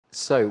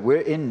So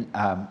we're in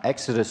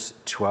Exodus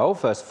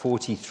 12, verse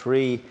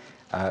 43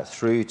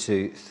 through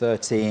to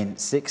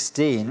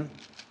 13:16.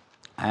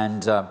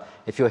 And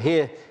if you're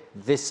here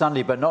this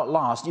Sunday but not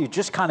last, you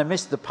just kind of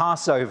missed the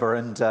Passover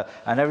and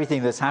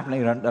everything that's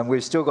happening. And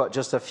we've still got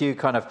just a few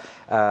kind of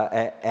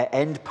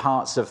end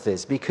parts of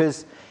this.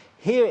 Because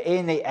here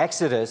in the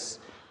Exodus,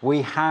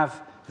 we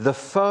have the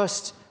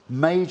first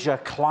major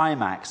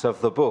climax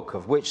of the book,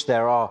 of which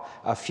there are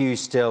a few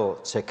still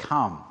to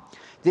come.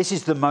 This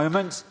is the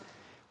moment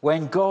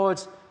when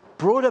God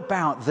brought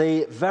about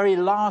the very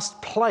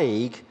last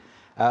plague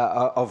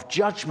of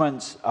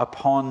judgment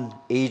upon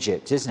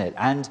Egypt, isn't it?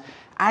 And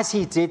as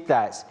he did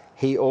that,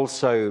 he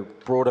also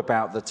brought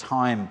about the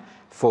time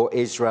for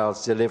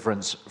Israel's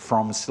deliverance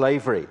from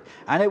slavery.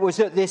 And it was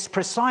at this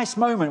precise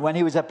moment when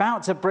he was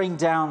about to bring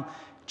down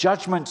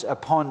judgment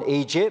upon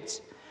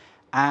Egypt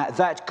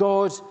that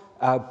God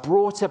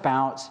brought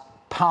about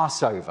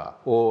Passover,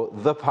 or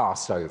the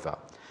Passover.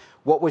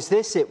 What was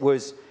this? It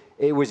was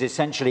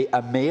essentially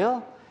a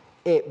meal.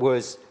 It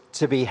was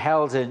to be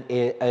held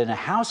in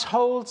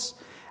households,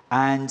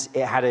 and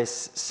it had a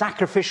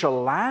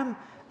sacrificial lamb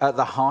at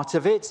the heart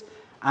of it.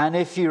 And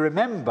if you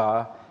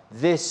remember,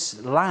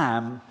 this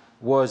lamb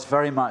was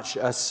very much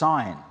a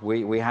sign.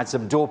 We had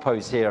some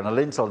doorposts here and a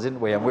lintel,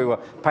 didn't we? And we were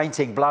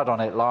painting blood on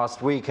it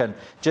last week. And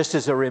just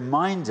as a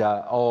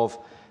reminder of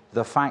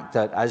the fact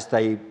that as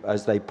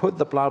they put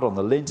the blood on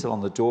the lintel,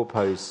 on the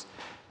doorposts,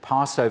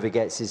 Passover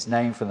gets its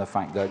name from the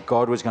fact that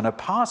God was going to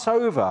pass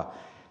over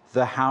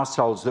the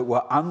households that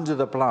were under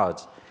the blood,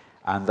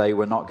 and they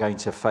were not going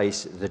to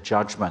face the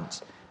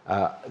judgment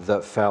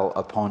that fell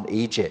upon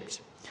Egypt.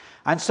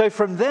 And so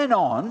from then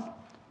on,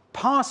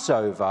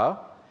 Passover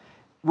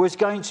was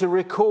going to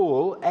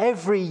recall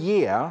every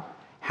year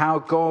how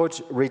God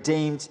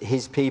redeemed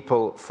his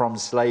people from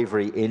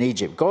slavery in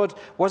Egypt. God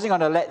wasn't going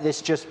to let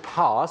this just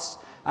pass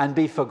and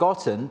be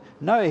forgotten.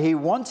 No, he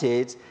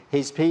wanted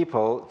his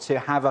people to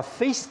have a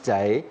feast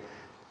day,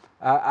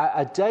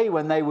 a day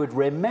when they would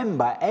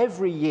remember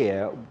every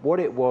year what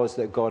it was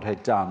that God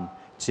had done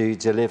to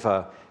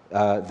deliver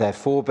their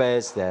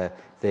forebears, the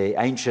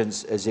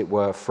ancients, as it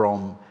were,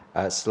 from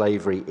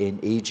slavery in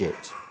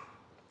Egypt.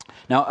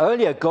 Now,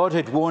 earlier, God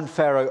had warned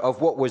Pharaoh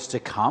of what was to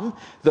come,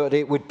 that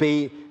it would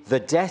be the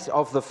death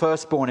of the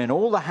firstborn in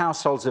all the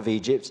households of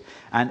Egypt,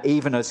 and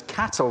even as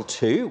cattle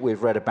too.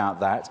 We've read about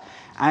that,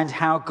 and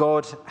how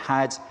God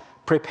had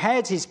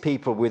prepared his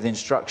people with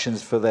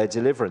instructions for their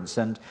deliverance.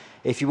 And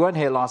if you weren't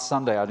here last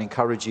Sunday, I'd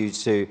encourage you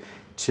to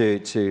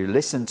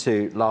listen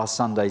to last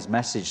Sunday's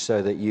message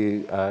so that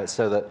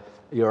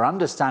your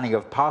understanding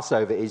of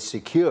Passover is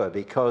secure,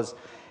 because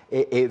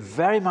it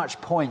very much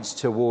points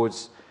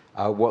towards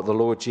what the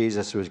Lord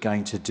Jesus was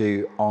going to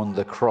do on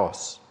the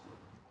cross.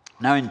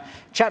 Now, in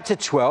chapter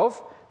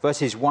 12,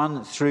 verses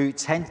 1 through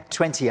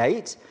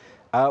 28,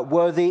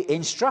 were the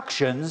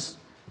instructions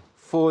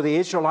for the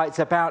Israelites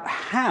about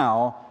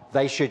how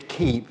they should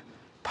keep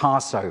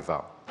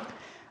Passover.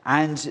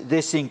 And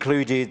this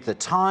included the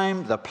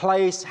time, the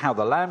place, how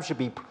the lamb should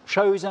be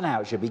chosen,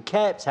 how it should be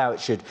kept, how it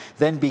should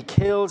then be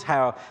killed,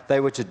 how they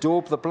were to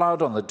daub the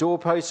blood on the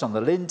doorposts, on the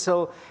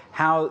lintel,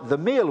 how the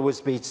meal was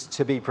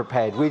to be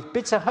prepared with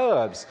bitter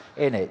herbs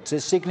in it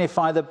to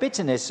signify the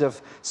bitterness of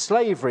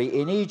slavery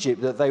in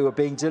Egypt that they were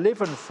being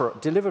delivered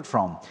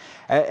from.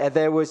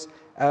 There was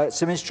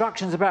some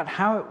instructions about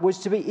how it was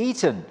to be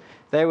eaten.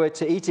 They were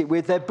to eat it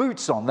with their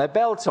boots on, their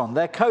belt on,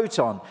 their coat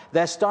on,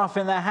 their staff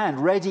in their hand,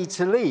 ready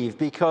to leave,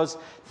 because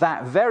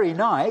that very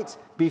night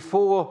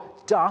before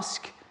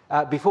dusk,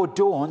 before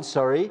dawn,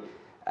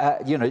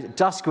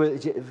 dusk.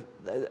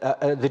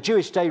 The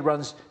Jewish day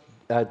runs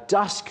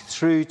dusk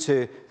through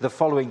to the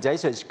following day,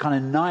 so it's kind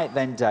of night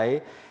then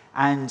day.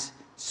 And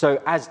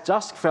so as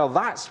dusk fell,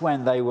 that's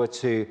when they were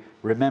to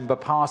remember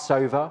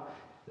Passover.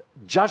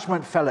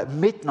 Judgment fell at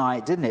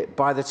midnight, didn't it?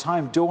 By the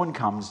time dawn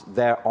comes,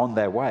 they're on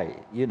their way,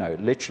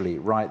 literally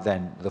right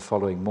then the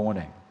following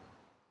morning.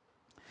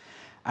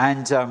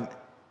 And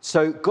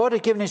so God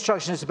had given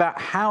instructions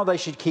about how they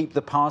should keep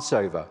the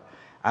Passover.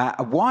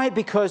 Why?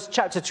 Because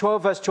chapter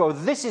 12, verse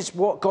 12, this is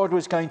what God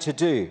was going to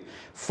do.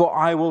 For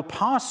I will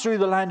pass through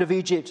the land of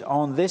Egypt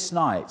on this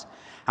night,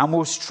 and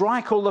will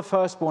strike all the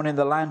firstborn in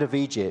the land of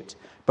Egypt,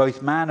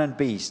 both man and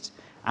beast,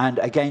 and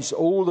against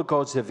all the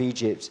gods of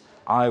Egypt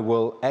I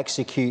will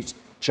execute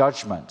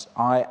judgment.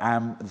 I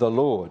am the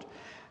Lord.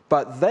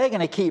 But they're going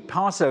to keep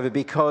Passover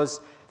because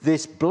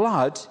this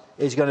blood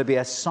is going to be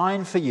a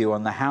sign for you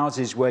on the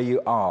houses where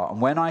you are. And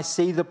when I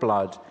see the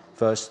blood,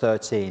 verse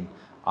 13,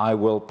 I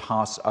will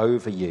pass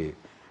over you,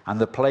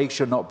 and the plague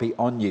shall not be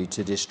on you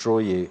to destroy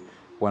you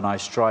when I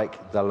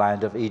strike the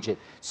land of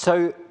Egypt.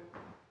 So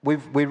we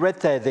read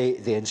there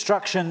the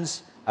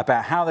instructions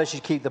about how they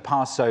should keep the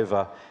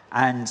Passover,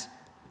 and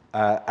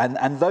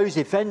those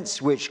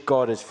events which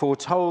God has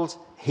foretold,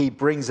 he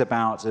brings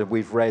about, and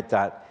we've read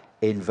that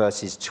in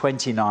verses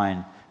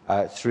 29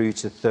 through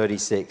to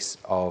 36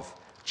 of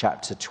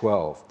chapter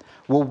 12.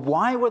 Well,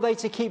 why were they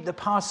to keep the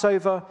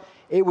Passover?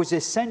 It was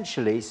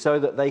essentially so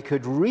that they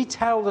could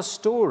retell the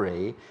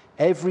story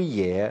every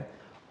year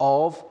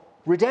of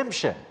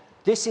redemption.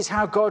 This is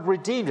how God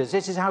redeemed us.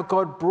 This is how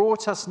God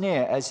brought us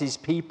near as his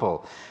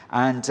people.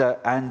 And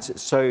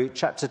so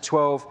chapter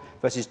 12,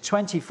 verses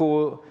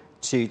 24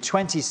 to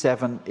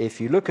 27,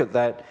 if you look at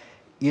that,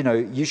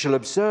 you shall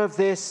observe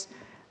this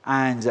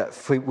and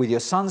with your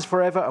sons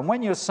forever. And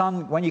when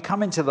you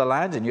come into the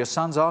land and your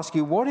sons ask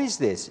you, what is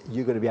this?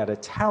 You're going to be able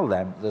to tell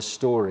them the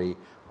story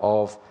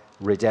of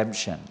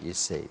redemption, you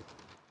see.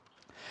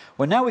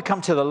 Well, now we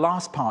come to the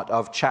last part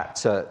of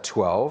chapter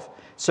 12.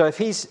 So if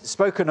he's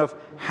spoken of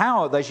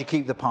how they should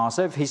keep the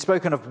Passover, if he's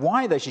spoken of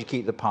why they should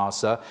keep the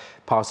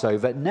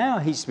Passover, now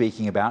he's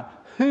speaking about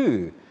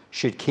who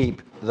should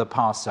keep the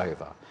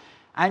Passover.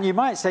 And you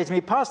might say to me,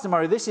 Pastor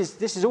Murray, this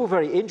is all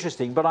very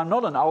interesting, but I'm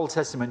not an Old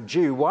Testament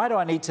Jew. Why do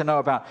I need to know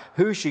about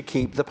who should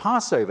keep the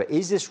Passover?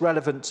 Is this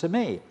relevant to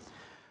me?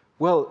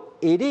 Well,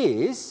 it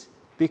is,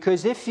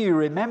 because if you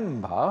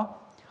remember,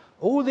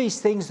 all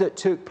these things that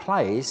took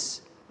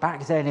place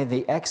back then in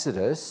the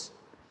Exodus,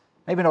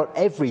 maybe not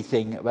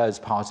everything as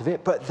part of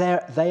it, but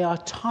they are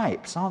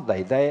types, aren't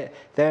they?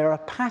 They're a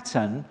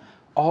pattern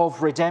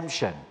of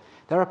redemption.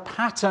 They're a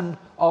pattern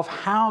of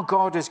how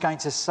God is going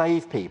to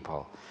save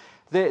people.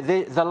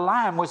 The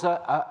lamb was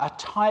a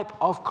type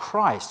of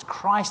Christ.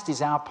 Christ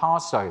is our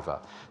Passover.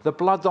 The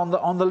blood on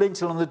the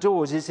lintel on the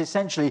doors is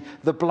essentially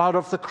the blood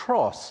of the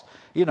cross.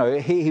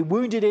 He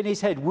wounded in his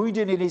head,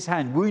 wounded in his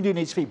hand, wounded in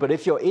his feet. But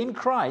if you're in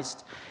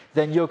Christ,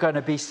 then you're going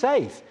to be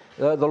safe.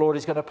 The Lord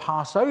is going to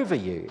pass over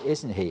you,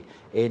 isn't he,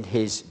 in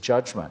his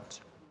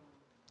judgment.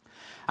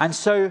 And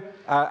so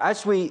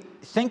as we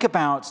think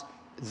about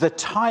the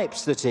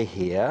types that are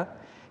here,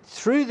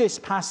 through this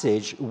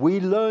passage, we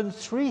learn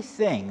three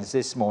things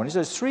this morning. So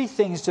there's three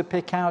things to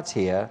pick out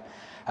here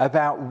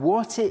about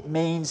what it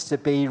means to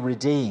be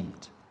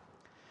redeemed.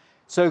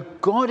 So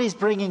God is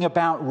bringing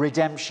about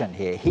redemption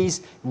here.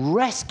 He's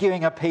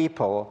rescuing a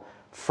people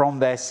from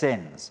their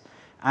sins.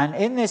 And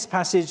in this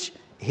passage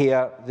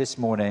here this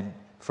morning,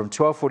 from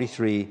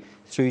 12:43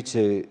 through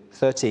to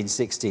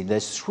 13:16,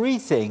 there's three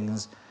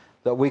things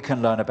that we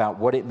can learn about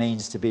what it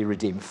means to be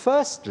redeemed.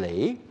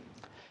 Firstly,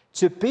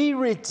 to be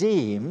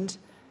redeemed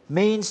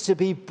means to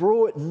be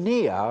brought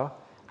near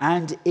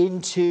and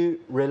into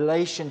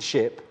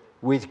relationship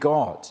with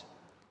God.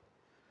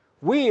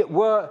 We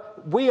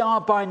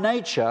are by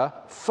nature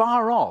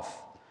far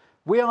off.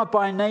 We are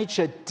by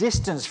nature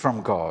distanced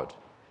from God.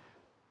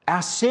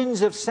 Our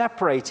sins have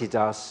separated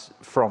us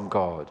from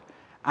God.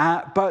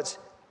 But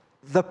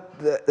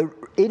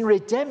in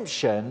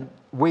redemption,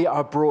 we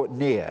are brought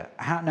near.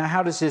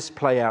 How does this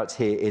play out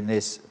here in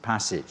this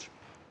passage?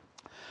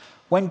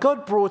 When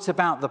God brought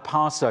about the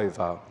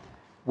Passover,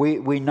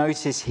 we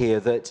notice here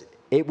that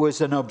it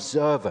was an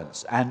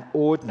observance, an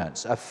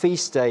ordinance, a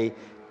feast day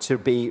to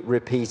be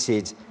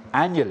repeated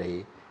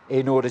annually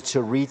in order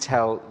to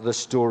retell the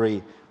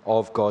story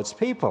of God's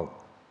people.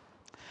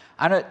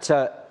 And at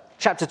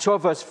chapter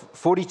 12, verse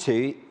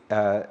 42,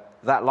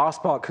 that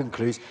last part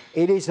concludes,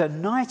 it is a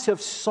night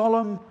of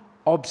solemn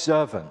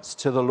observance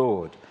to the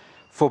Lord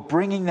for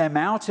bringing them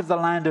out of the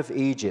land of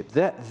Egypt.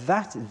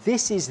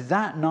 This is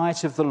that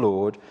night of the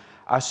Lord,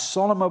 a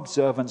solemn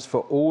observance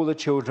for all the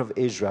children of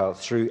Israel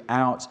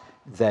throughout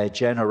their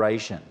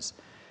generations.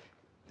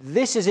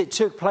 This, as it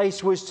took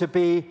place, was to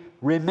be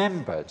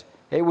remembered.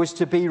 It was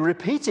to be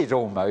repeated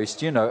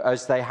almost,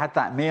 as they had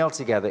that meal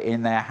together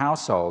in their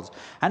households.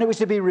 And it was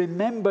to be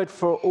remembered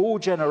for all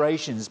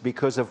generations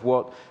because of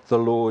what the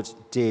Lord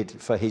did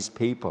for his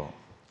people.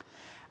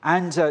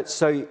 And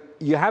so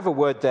you have a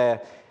word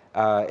there.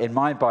 In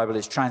my Bible,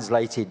 it's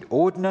translated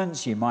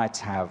ordinance. You might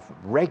have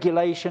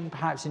regulation,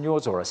 perhaps, in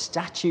yours, or a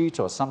statute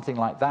or something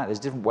like that. There's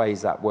different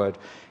ways that word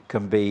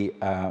can be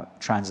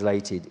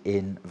translated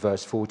in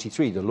verse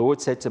 43. The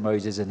Lord said to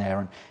Moses and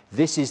Aaron,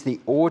 this is the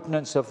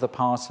ordinance of the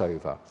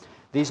Passover.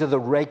 These are the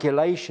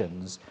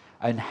regulations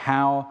and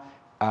how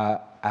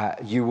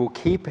you will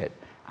keep it.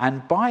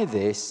 And by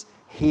this,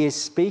 he is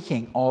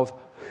speaking of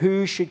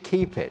who should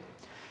keep it.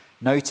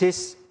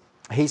 Notice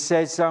he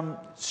says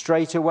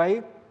straight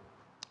away,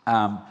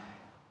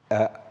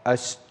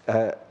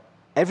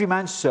 every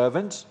man's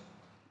servant,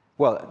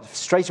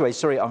 straight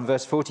away, on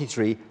verse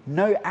 43,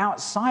 no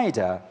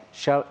outsider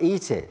shall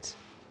eat it.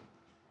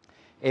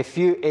 If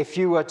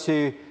you were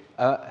to,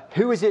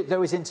 who is it that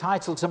was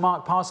entitled to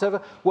mark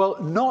Passover?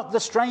 Well, not the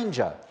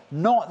stranger,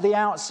 not the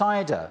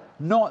outsider,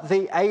 not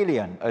the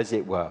alien, as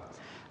it were.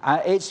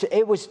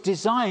 It was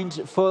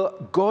designed for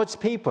God's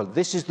people.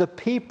 This is the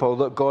people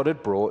that God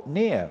had brought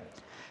near.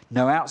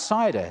 No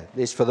outsider.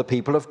 This is for the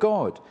people of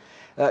God.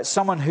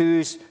 Someone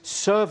whose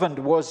servant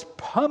was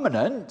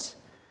permanent.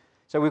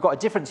 So we've got a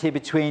difference here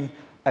between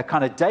a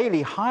kind of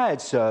daily hired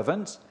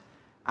servant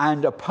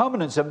and a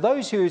permanent servant.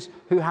 Those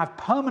who have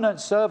permanent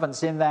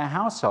servants in their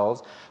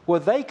households, well,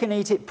 they can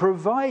eat it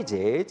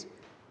provided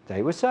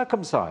they were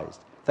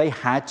circumcised. They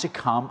had to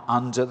come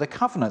under the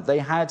covenant.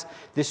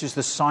 This was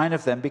the sign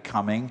of them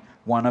becoming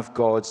one of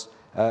God's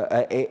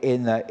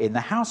in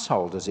the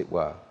household, as it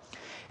were.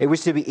 It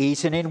was to be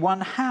eaten in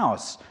one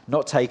house,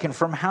 not taken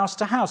from house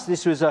to house.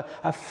 This was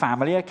a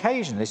family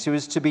occasion. This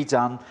was to be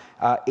done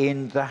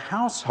in the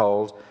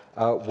household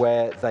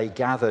where they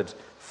gathered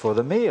for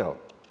the meal.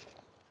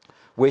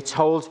 We're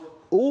told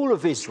all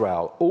of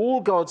Israel,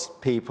 all God's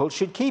people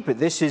should keep it.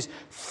 This is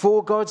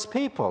for God's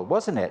people,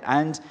 wasn't it?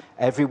 And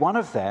every one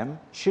of them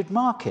should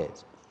mark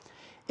it.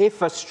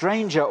 If a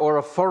stranger or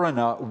a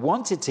foreigner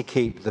wanted to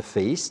keep the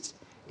feast,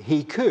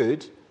 he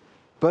could,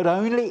 but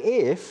only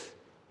if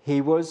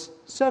he was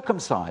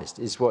circumcised,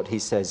 is what he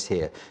says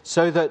here.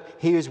 So that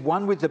he is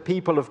one with the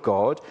people of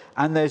God,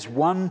 and there's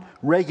one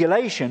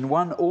regulation,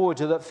 one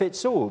order that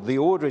fits all. The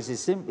order is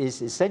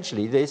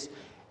essentially this: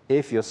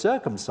 if you're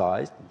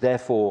circumcised,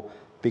 therefore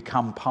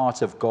become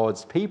part of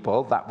God's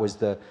people. That was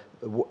the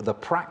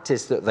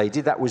practice that they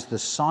did. That was the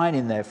sign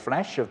in their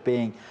flesh of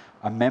being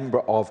a member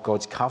of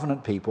God's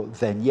covenant people.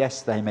 Then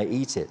yes, they may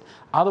eat it.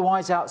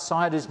 Otherwise,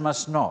 outsiders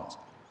must not.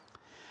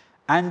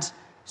 And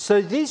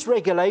so these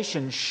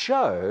regulations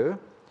show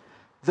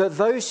that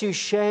those who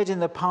shared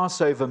in the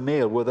Passover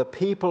meal were the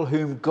people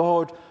whom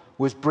God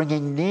was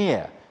bringing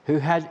near,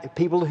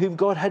 people whom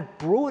God had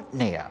brought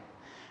near,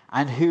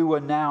 and who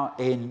were now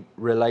in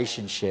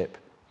relationship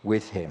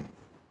with him.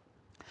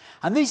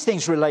 And these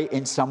things relate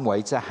in some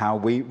way to how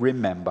we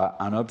remember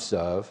and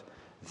observe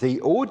the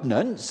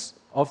ordinance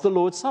of the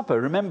Lord's Supper.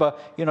 Remember,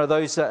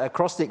 those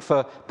acrostic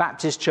for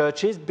Baptist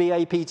churches,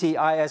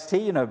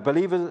 BAPTIST,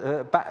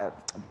 believers,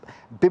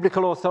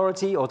 biblical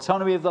authority,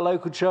 autonomy of the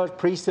local church,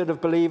 priesthood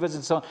of believers,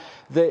 and so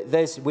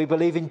on. We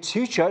believe in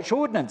two church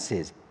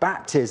ordinances: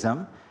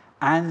 baptism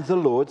and the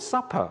Lord's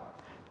Supper.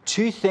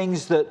 Two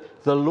things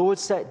that the Lord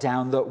set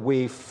down that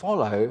we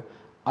follow,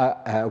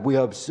 we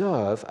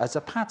observe as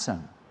a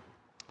pattern.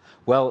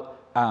 Well,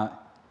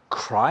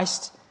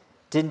 Christ,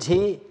 didn't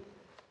he,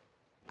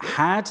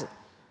 had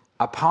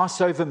a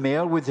Passover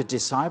meal with the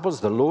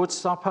disciples, the Lord's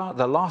Supper,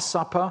 the Last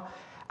Supper,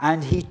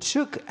 and he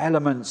took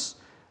elements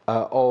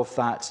of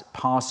that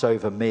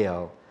Passover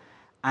meal,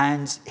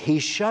 and he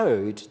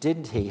showed,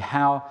 didn't he,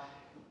 how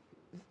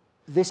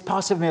this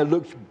Passover meal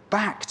looked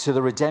back to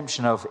the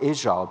redemption of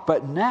Israel.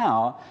 But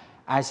now,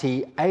 as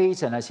he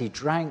ate and as he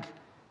drank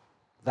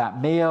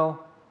that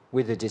meal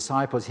with the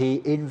disciples,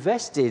 he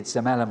invested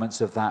some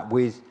elements of that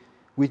with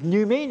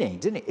new meaning,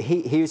 didn't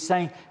he? He was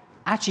saying,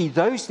 actually,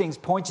 those things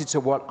pointed to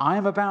what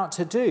I'm about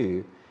to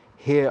do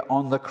here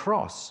on the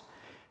cross.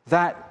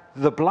 That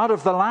the blood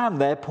of the Lamb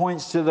there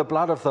points to the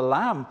blood of the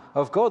Lamb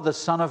of God, the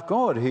Son of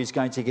God, who's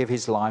going to give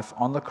his life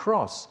on the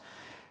cross.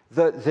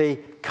 That the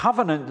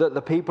covenant that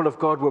the people of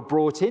God were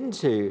brought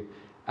into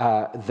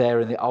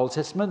there in the Old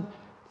Testament,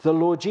 the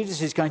Lord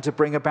Jesus is going to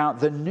bring about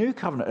the new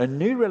covenant, a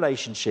new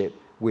relationship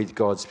with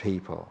God's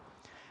people.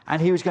 And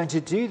he was going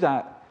to do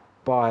that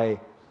by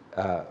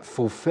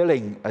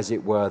fulfilling, as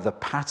it were, the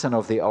pattern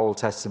of the Old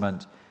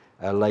Testament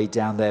laid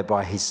down there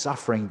by his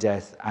suffering,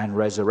 death, and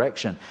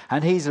resurrection.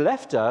 And he's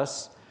left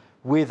us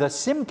with a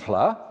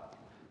simpler,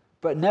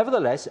 but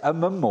nevertheless a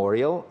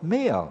memorial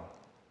meal.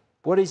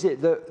 What is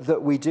it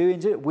that we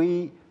do?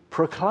 We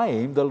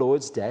proclaim the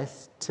Lord's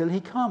death till he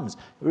comes.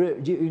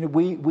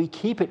 We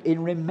keep it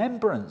in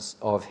remembrance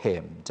of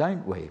him,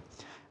 don't we?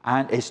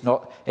 And it's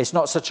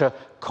not such a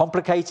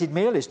complicated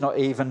meal. It's not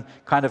even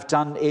kind of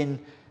done in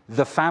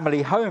the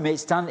family home.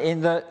 It's done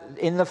in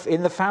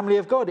the family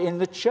of God, in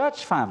the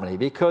church family,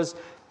 because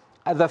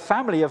the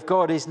family of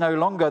God is no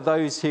longer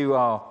those who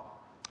are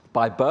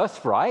by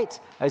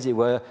birthright, as it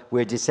were.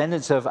 We're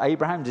descendants of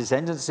Abraham,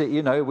 descendants,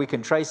 we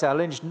can trace our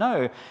lineage.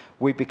 No,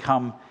 we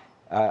become,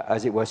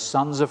 as it were,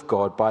 sons of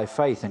God by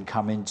faith and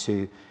come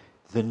into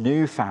the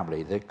new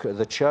family,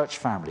 the church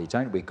family,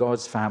 don't we?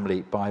 God's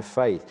family by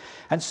faith.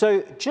 And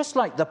so just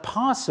like the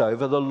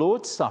Passover, the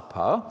Lord's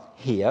Supper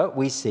here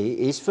we see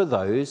is for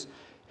those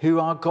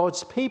who are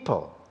God's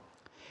people.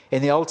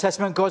 In the Old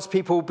Testament, God's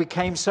people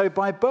became so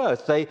by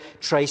birth. They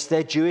traced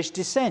their Jewish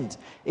descent.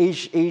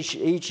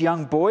 Each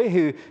young boy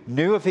who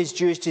knew of his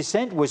Jewish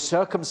descent was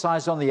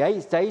circumcised on the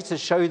 8th day to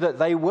show that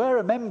they were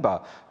a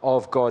member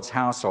of God's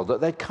household,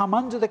 that they'd come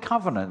under the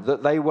covenant,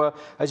 that they were,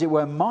 as it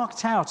were,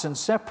 marked out and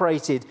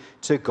separated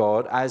to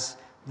God as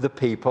the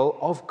people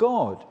of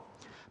God.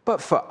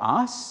 But for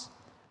us,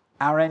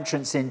 our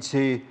entrance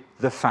into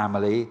the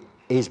family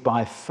is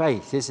by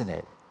faith, isn't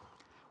it?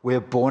 We're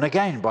born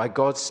again by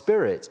God's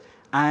Spirit.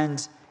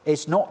 And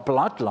it's not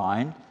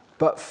bloodline,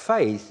 but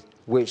faith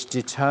which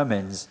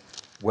determines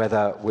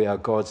whether we are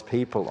God's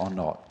people or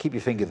not. Keep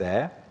your finger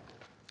there.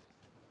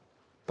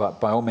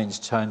 But by all means,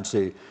 turn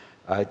to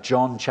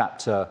John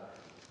chapter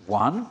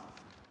 1.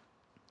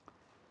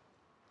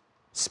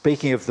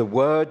 Speaking of the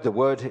Word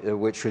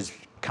which was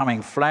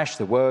coming flesh,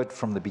 the Word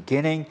from the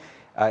beginning,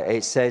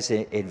 it says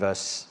in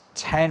verse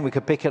 10, we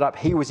could pick it up.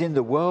 He was in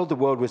the world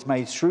was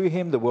made through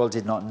him, the world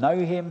did not know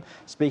him.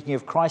 Speaking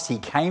of Christ, he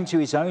came to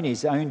his own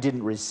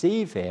didn't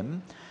receive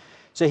him.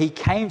 So he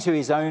came to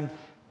his own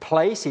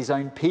place, his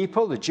own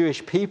people, the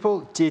Jewish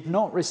people did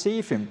not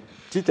receive him,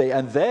 did they?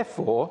 And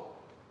therefore,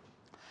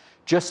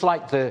 just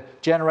like the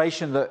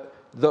generation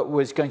that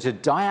was going to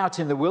die out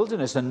in the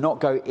wilderness and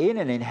not go in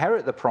and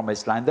inherit the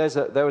promised land,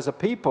 there was a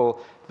people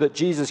that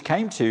Jesus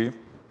came to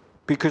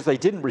because they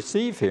didn't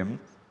receive him,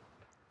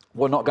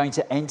 were not going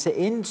to enter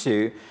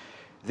into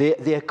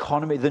the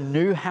economy, the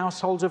new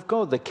household of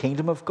God, the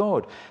kingdom of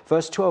God.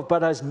 Verse 12,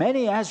 but as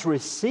many as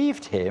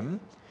received him,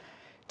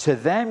 to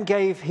them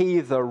gave he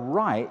the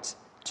right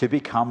to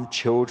become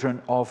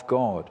children of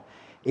God,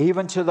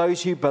 even to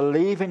those who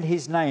believe in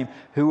his name,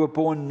 who were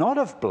born not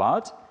of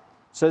blood,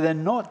 so they're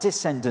not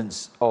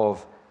descendants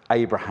of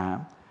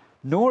Abraham,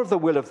 nor of the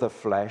will of the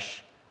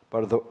flesh,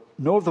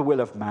 nor of the will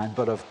of man,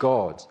 but of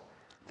God.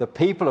 The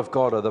people of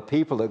God are the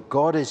people that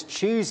God is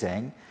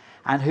choosing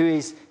and who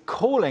is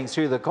calling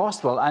through the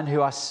gospel and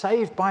who are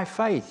saved by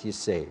faith, you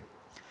see.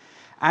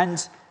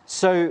 And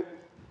so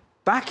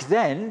back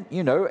then,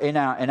 in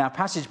our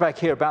passage back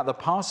here about the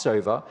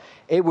Passover,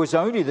 it was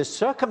only the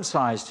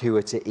circumcised who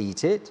were to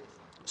eat it.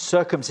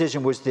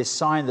 Circumcision was this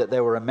sign that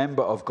they were a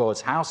member of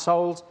God's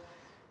household,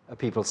 a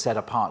people set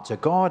apart to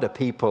God, a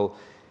people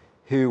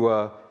who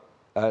were,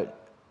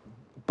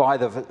 by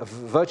the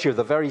virtue of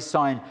the very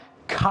sign,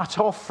 cut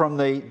off from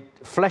the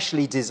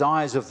fleshly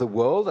desires of the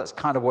world. That's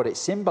kind of what it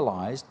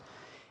symbolized.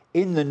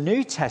 In the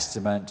New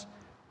Testament,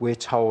 we're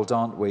told,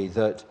 aren't we,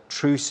 that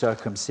true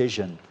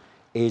circumcision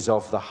is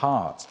of the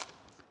heart.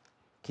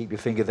 Keep your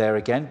finger there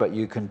again, but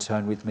you can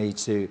turn with me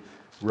to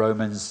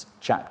Romans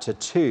chapter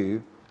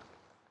 2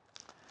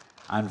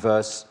 and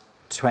verse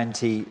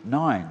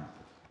 29.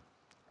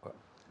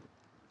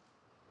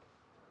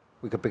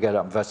 We could pick it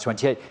up in verse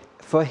 28.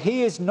 For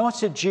he is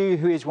not a Jew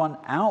who is one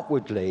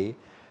outwardly,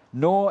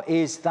 nor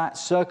is that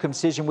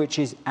circumcision which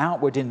is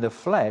outward in the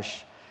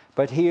flesh,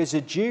 but he is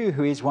a Jew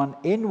who is one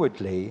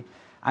inwardly,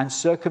 and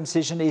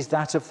circumcision is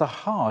that of the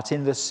heart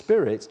in the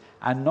spirit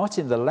and not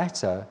in the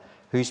letter,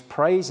 whose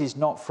praise is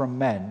not from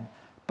men,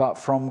 but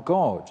from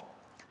God.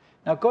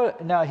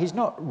 Now he's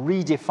not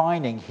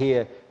redefining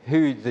here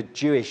who the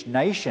Jewish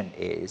nation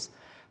is,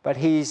 but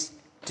he's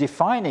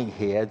defining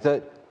here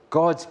that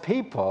God's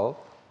people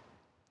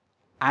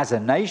as a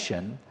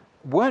nation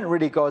weren't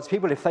really God's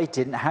people if they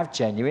didn't have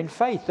genuine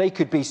faith. They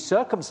could be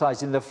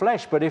circumcised in the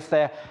flesh, but if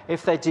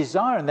their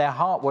desire and their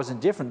heart wasn't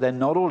different, then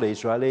not all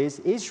Israel is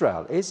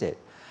Israel, is it?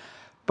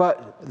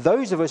 But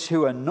those of us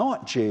who are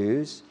not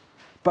Jews,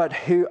 but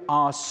who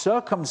are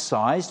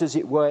circumcised, as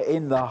it were,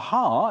 in the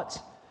heart,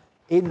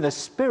 in the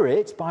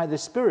Spirit, by the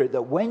Spirit,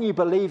 that when you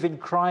believe in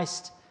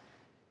Christ,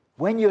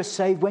 when you're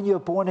saved, when you're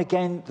born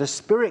again, the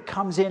Spirit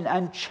comes in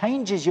and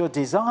changes your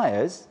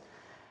desires.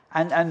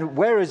 And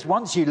whereas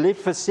once you lived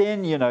for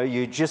sin,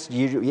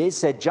 it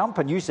said jump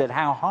and you said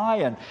how high,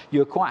 and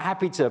you're quite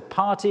happy to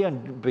party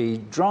and be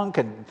drunk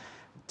and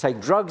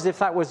take drugs if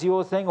that was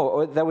your thing,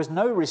 or there was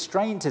no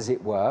restraint, as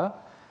it were.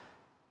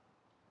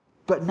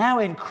 But now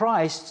in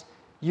Christ,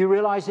 you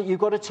realize that you've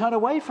got to turn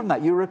away from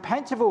that. You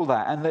repent of all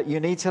that and that you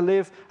need to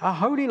live a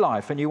holy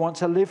life and you want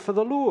to live for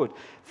the Lord.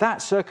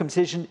 That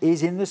circumcision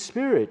is in the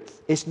Spirit.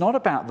 It's not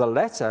about the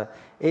letter.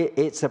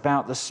 It's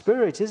about the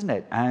Spirit, isn't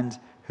it? And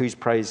whose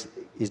praise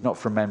is not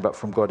from men but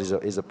from God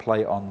is a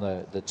play on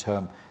the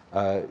term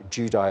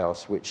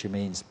Judaios, which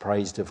means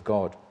praised of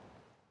God.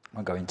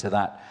 I'll go into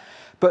that.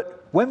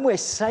 But when we're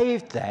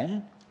saved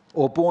then,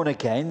 or born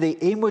again, the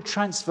inward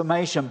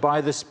transformation by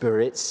the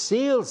Spirit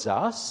seals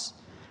us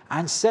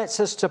and sets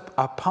us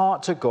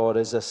apart to God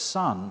as a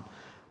son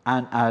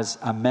and as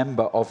a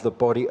member of the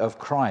body of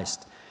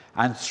Christ.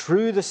 And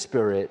through the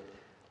Spirit,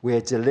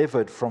 we're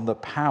delivered from the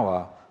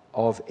power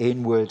of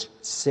inward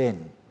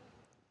sin.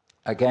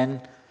 Again,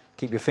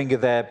 keep your finger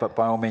there, but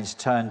by all means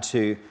turn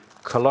to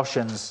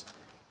Colossians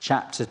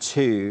chapter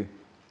 2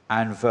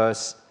 and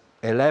verse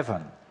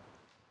 11.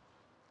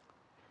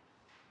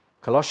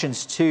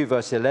 Colossians 2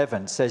 verse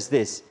 11 says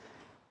this,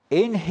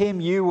 in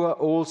him you were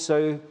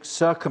also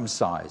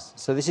circumcised.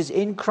 So this is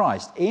in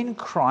Christ. In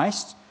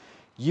Christ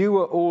you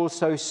were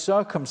also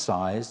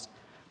circumcised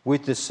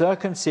with the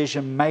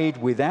circumcision made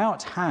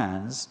without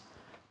hands,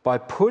 by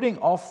putting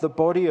off the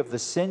body of the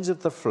sins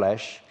of the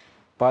flesh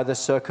by the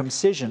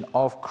circumcision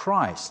of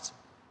Christ.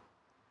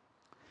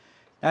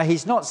 Now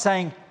he's not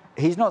saying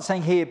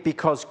here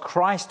because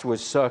Christ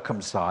was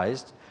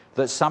circumcised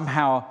that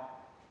somehow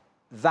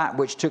that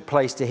which took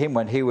place to him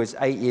when he was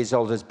 8 years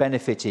old has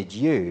benefited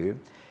you.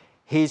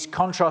 He's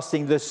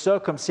contrasting the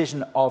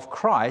circumcision of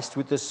Christ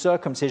with the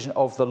circumcision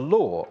of the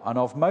law and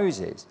of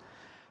Moses.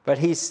 But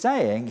he's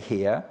saying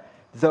here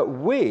that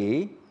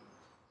we,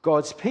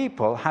 God's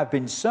people, have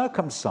been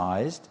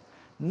circumcised,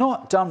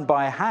 not done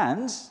by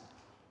hands,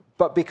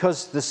 but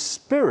because the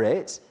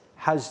Spirit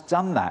has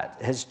done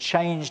that, has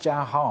changed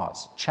our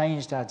hearts,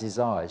 changed our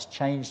desires,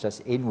 changed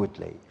us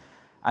inwardly.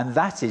 And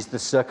that is the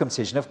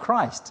circumcision of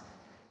Christ.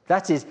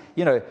 That is,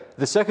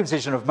 the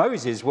circumcision of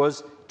Moses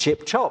was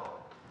chip chop.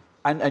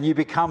 And you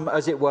become,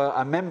 as it were,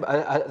 a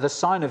member, the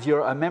sign of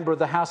you're a member of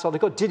the household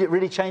of God. Did it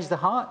really change the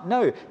heart?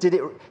 No. Did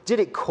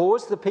it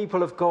cause the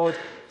people of God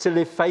to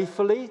live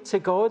faithfully to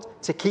God,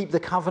 to keep the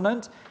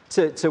covenant,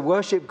 to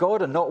worship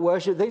God and not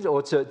worship things,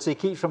 or to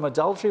keep from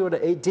adultery?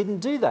 It didn't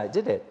do that,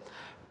 did it?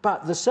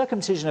 But the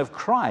circumcision of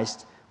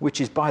Christ,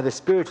 which is by the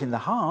Spirit in the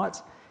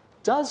heart,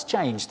 does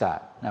change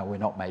that. Now, we're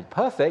not made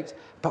perfect,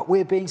 but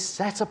we're being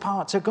set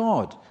apart to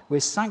God. We're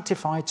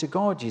sanctified to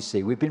God, you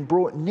see. We've been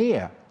brought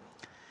near.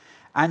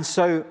 And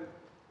so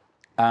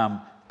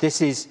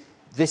this is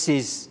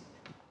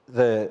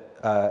the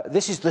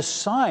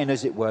sign,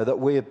 as it were, that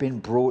we have been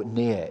brought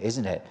near,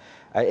 isn't it?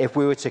 If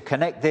we were to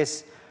connect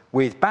this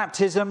with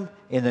baptism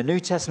in the New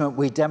Testament,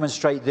 we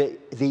demonstrate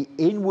the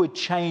inward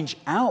change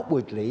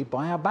outwardly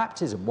by our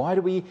baptism. Why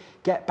do we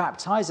get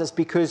baptized? That's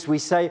because we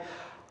say,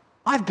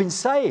 I've been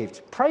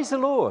saved. Praise the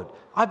Lord.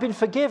 I've been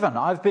forgiven.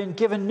 I've been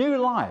given new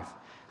life.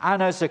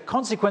 And as a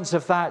consequence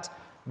of that,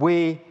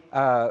 we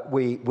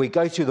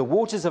go through the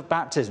waters of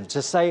baptism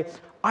to say,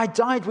 I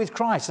died with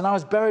Christ and I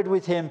was buried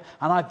with him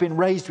and I've been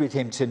raised with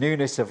him to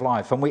newness of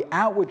life. And we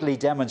outwardly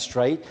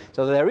demonstrate,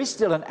 so there is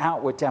still an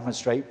outward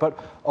demonstrate, but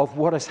of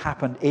what has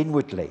happened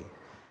inwardly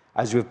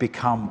as we've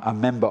become a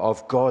member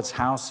of God's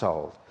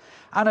household.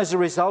 And as a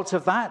result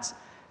of that,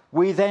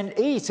 we then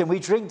eat and we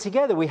drink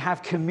together. We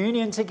have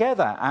communion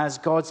together as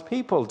God's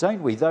people,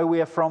 don't we? Though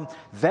we are from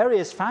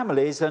various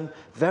families and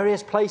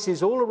various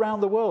places all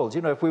around the world.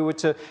 You know, if we were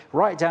to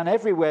write down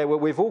everywhere where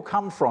we've all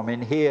come from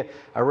in here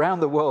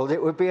around the world,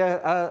 it would be,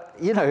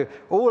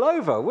 all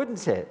over,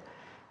 wouldn't it?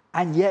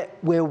 And yet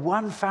we're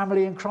one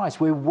family in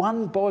Christ. We're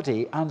one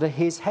body under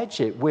his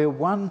headship. We're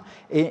one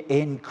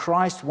in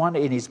Christ, one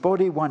in his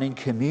body, one in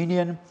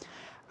communion.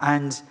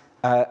 And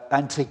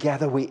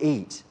together we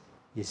eat.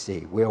 You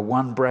see, we are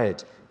one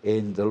bread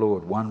in the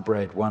Lord, one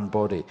bread, one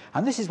body.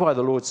 And this is why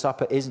the Lord's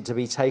Supper isn't to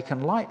be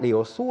taken lightly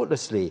or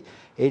thoughtlessly.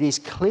 It is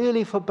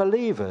clearly for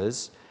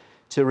believers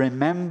to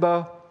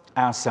remember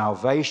our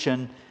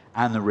salvation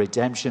and the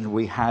redemption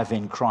we have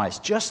in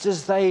Christ. Just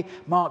as they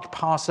marked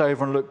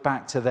Passover and looked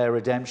back to their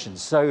redemption,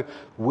 so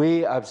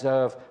we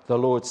observe the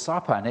Lord's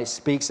Supper, and it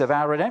speaks of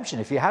our redemption.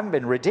 If you haven't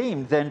been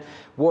redeemed, then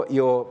what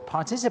you're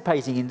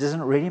participating in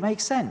doesn't really make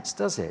sense,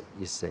 does it,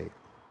 you see?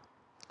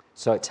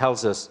 So it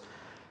tells us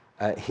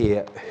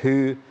here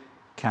who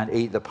can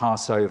eat the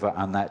Passover,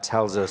 and that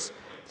tells us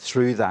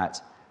through that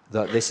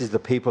this is the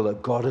people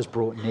that God has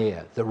brought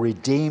near. The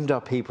redeemed are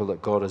people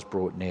that God has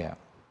brought near.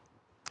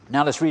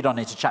 Now let's read on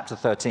into chapter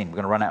 13. We're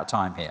going to run out of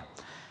time here.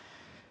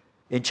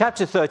 In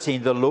chapter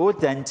 13, the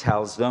Lord then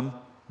tells them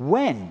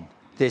when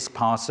this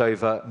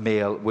Passover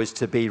meal was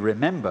to be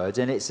remembered,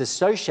 and it's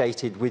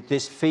associated with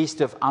this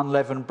feast of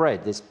unleavened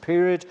bread, this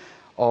period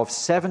of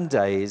 7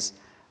 days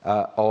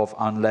of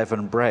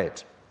unleavened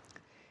bread.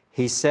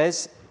 He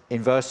says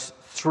in verse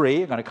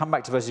 3, I'm going to come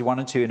back to verses 1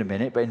 and 2 in a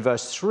minute, but in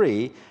verse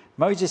 3,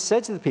 Moses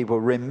said to the people,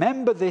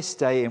 remember this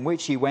day in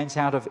which ye went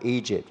out of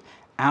Egypt,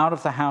 out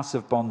of the house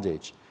of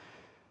bondage.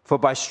 For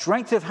by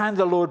strength of hand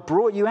the Lord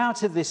brought you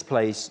out of this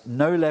place,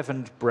 no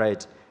leavened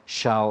bread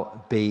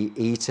shall be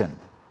eaten.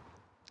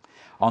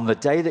 On the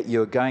day that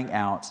you are going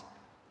out,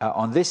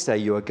 on this day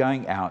you are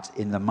going out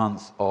in the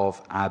month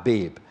of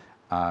Abib.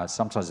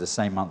 Sometimes the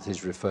same month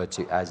is referred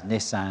to as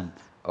Nisan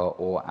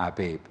or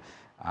Abib.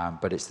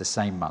 But it's the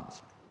same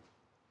month.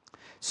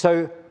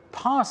 So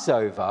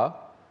Passover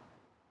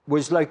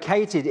was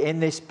located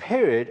in this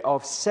period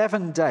of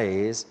 7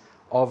 days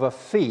of a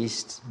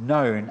feast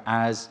known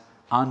as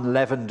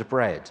unleavened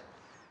bread.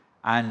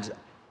 And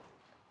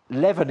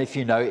leaven, if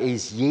you know,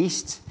 is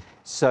yeast.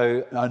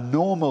 So a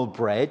normal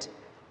bread,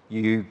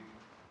 you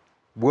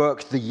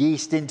work the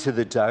yeast into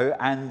the dough,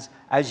 and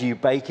as you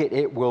bake it,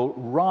 it will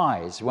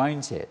rise,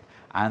 won't it?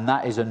 And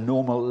that is a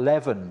normal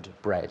leavened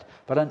bread.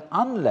 But an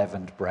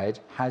unleavened bread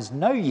has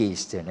no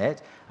yeast in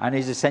it and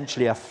is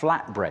essentially a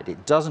flat bread.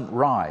 It doesn't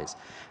rise.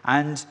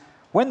 And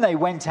when they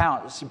went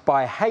out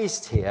by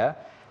haste here,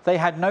 they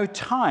had no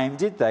time,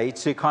 did they,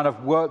 to kind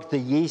of work the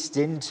yeast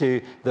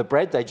into the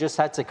bread. They just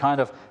had to kind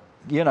of,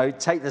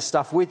 take the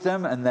stuff with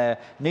them and their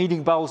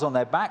kneading bowls on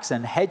their backs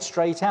and head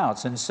straight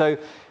out. And so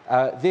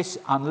this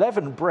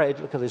unleavened bread,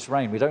 look at this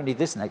rain, we don't need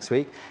this next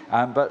week,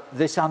 but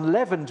this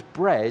unleavened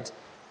bread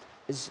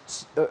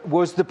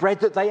was the bread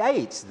that they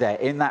ate there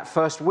in that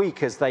first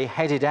week as they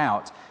headed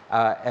out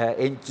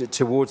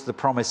towards the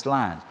promised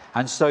land.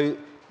 And so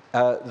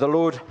the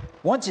Lord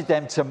wanted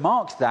them to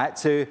mark that,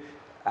 to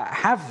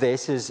have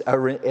this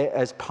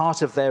as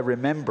part of their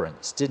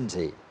remembrance, didn't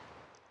he?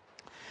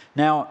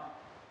 Now,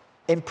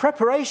 in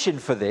preparation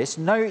for this,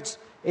 note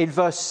in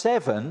verse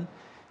 7,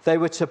 they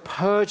were to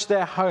purge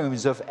their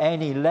homes of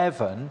any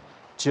leaven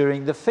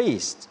during the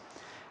feast.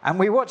 And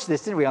we watched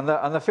this, didn't we, on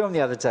the film the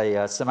other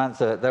day,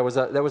 Samantha? There was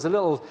a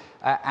little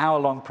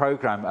hour-long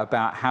program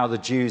about how the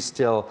Jews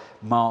still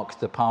mark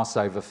the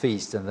Passover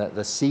feast and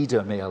the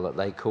Seder meal that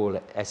they call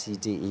it,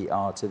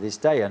 S-E-D-E-R, to this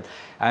day.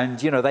 And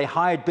they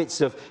hide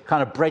bits of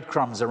kind of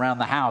breadcrumbs around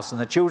the house, and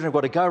the children have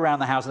got to go around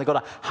the house and they've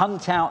got to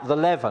hunt out the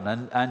leaven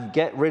and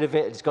get rid of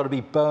it. It's got to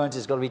be burnt,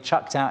 it's got to be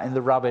chucked out in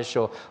the rubbish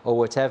or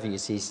whatever, you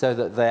see, so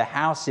that their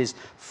house is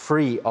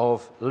free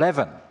of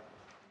leaven.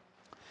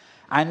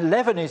 And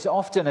leaven is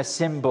often a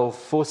symbol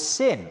for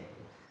sin.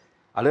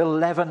 A little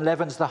leaven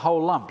leavens the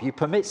whole lump. You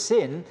permit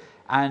sin,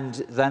 and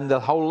then the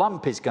whole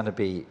lump is going to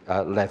be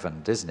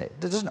leavened, isn't it?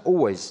 It doesn't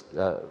always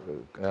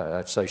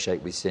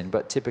associate with sin,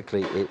 but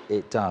typically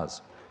it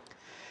does.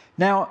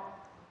 Now,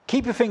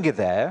 keep your finger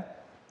there,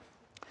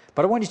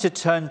 but I want you to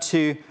turn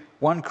to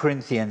 1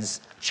 Corinthians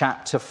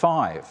chapter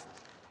 5.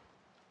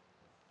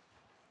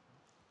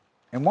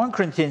 In 1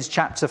 Corinthians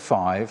chapter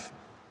 5,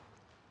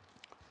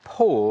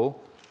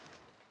 Paul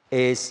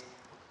is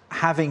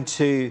having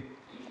to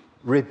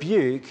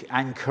rebuke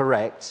and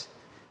correct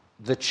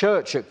the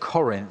church at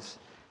Corinth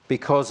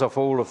because of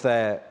all of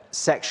their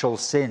sexual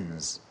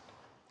sins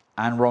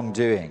and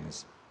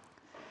wrongdoings.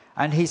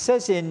 And he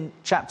says in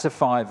chapter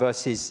 5,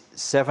 verses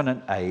 7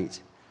 and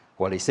 8,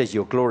 well, he says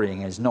your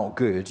glorying is not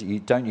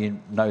good. Don't you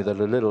know that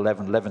a little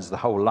leaven leavens the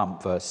whole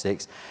lump, verse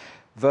 6.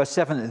 Verse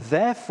 7,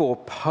 therefore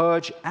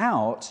purge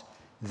out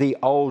the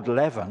old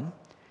leaven.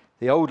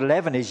 The old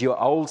leaven is your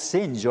old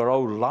sins, your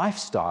old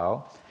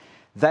lifestyle,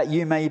 that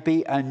you may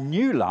be a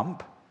new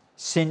lump,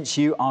 since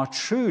you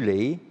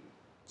truly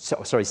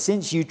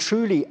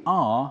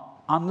are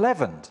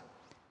unleavened.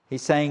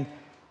 He's saying,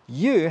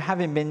 you,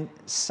 having been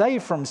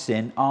saved from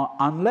sin, are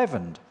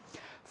unleavened.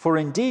 For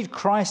indeed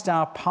Christ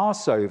our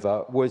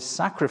Passover was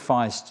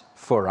sacrificed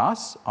for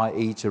us,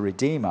 i.e. to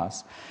redeem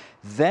us.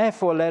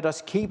 Therefore let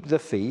us keep the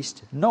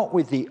feast, not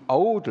with the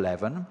old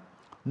leaven,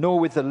 nor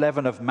with the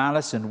leaven of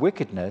malice and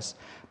wickedness,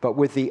 but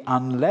with the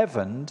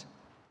unleavened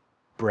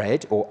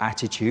bread or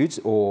attitudes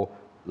or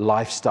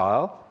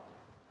lifestyle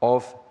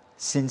of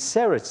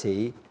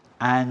sincerity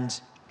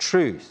and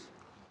truth.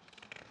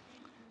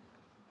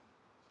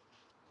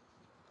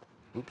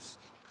 Oops,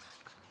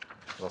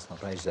 lost my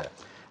page there.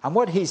 And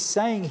what he's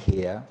saying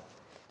here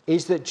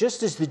is that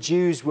just as the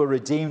Jews were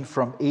redeemed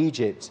from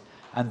Egypt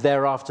and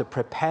thereafter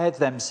prepared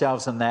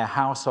themselves and their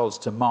households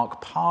to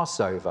mark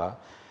Passover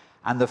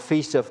and the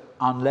Feast of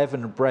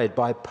Unleavened Bread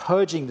by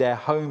purging their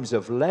homes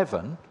of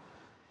leaven,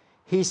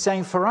 he's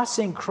saying for us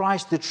in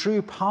Christ, the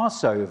true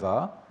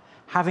Passover,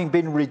 having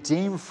been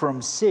redeemed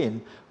from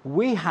sin,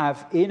 we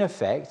have in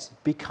effect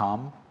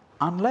become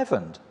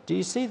unleavened. Do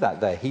you see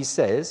that there? He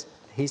says,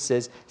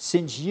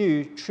 since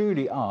you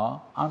truly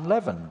are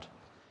unleavened.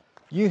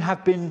 You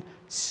have been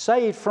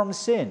saved from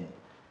sin.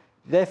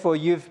 Therefore,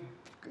 you've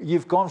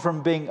gone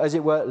from being, as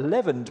it were,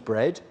 leavened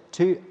bread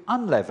to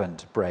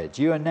unleavened bread.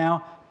 You are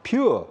now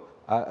pure,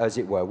 as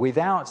it were,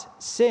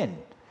 without sin.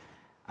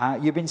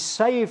 You've been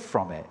saved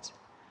from it.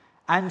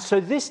 And so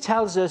this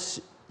tells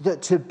us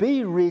that to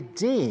be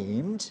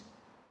redeemed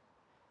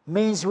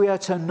means we are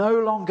to no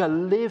longer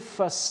live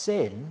for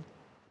sin,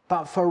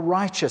 but for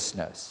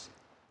righteousness.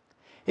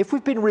 If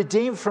we've been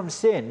redeemed from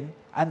sin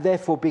and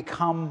therefore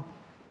become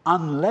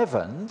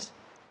unleavened,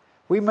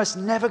 we must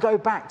never go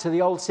back to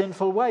the old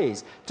sinful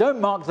ways. Don't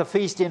mark the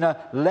feast in a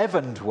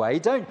leavened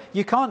way.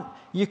 You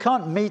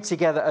can't meet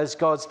together as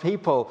God's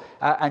people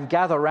and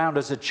gather around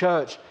as a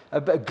church,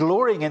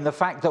 glorying in the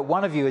fact that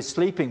one of you is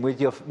sleeping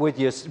with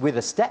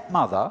a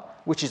stepmother,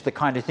 which is the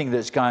kind of thing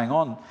that's going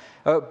on.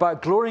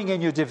 But glorying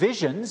in your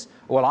divisions.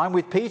 Well, I'm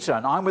with Peter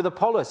and I'm with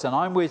Apollos and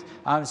I'm with.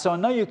 So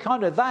no, you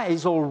can't. That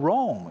is all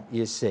wrong,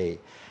 you see.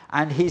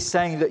 And he's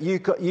saying that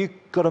you've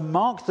got to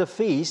mark the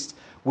feast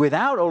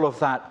without all of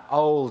that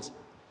old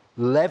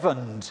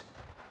leavened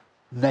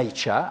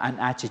nature and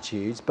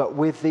attitudes, but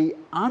with the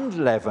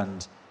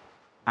unleavened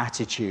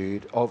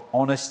attitude of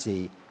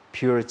honesty,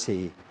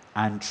 purity,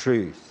 and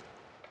truth.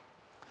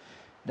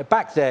 Now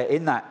back there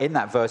in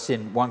that verse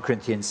in 1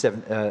 Corinthians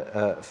 7,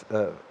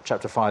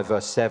 chapter 5,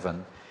 verse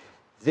 7,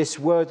 this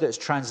word that's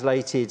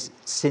translated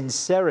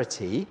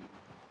sincerity,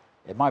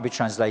 it might be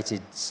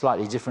translated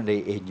slightly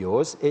differently in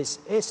yours.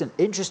 It's an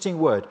interesting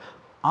word,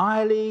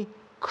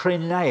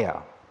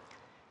 eilekrineia.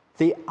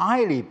 The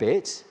eile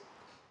bit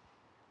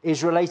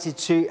is related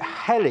to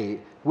heli,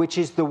 which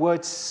is the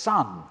word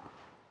sun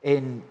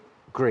in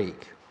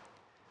Greek.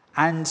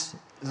 And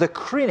the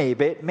krine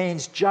bit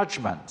means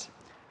judgment.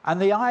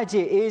 And the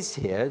idea is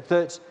here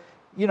that,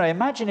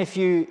 imagine if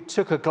you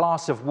took a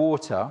glass of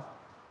water,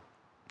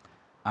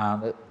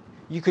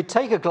 you could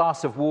take a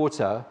glass of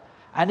water,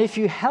 and if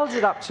you held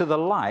it up to the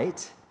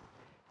light,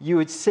 you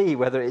would see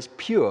whether it's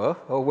pure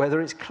or whether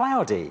it's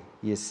cloudy,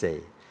 you see.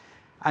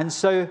 And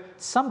so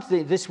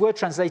this word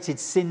translated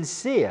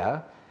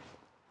sincere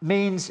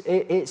means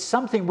it's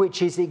something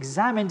which is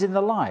examined in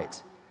the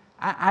light.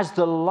 As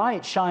the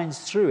light shines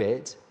through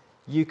it,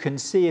 you can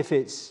see if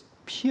it's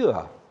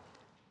pure,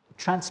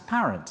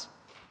 transparent,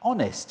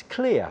 honest,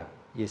 clear,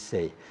 you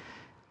see.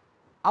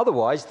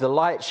 Otherwise, the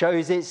light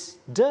shows it's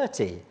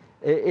dirty,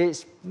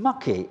 it's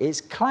mucky, it's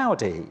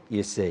cloudy,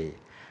 you see.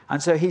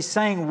 And so he's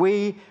saying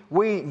we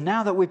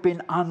now that we've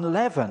been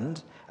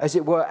unleavened, as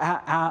it were,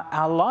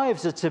 our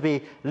lives are to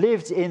be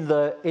lived in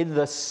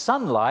the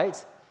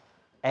sunlight,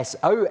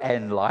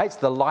 S-O-N light,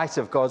 the light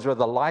of God's word,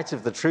 the light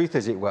of the truth,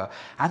 as it were.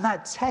 And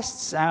that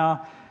tests our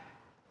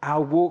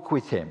walk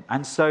with him.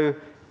 And so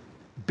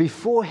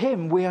before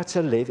him, we are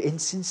to live in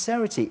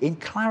sincerity, in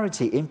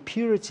clarity, in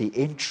purity,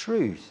 in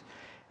truth.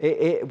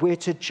 We're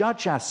to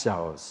judge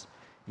ourselves,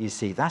 you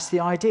see. That's the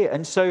idea.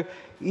 And so,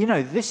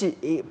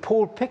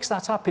 Paul picks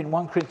that up in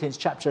 1 Corinthians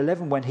chapter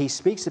 11 when he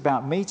speaks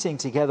about meeting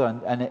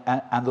together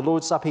and the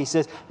Lord's Supper. He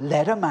says,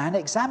 let a man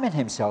examine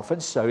himself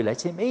and so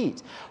let him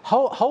eat.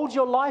 Hold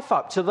your life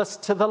up to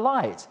the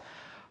light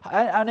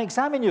and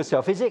examine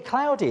yourself. Is it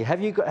cloudy?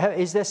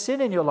 Is there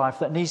sin in your life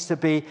that needs to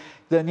be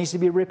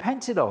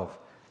repented of?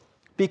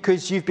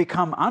 because you've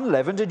become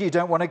unleavened and you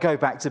don't want to go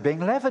back to being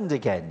leavened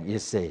again, you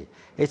see.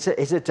 It's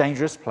a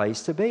dangerous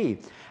place to be.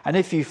 And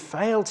if you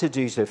fail to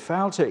do so,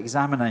 fail to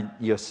examine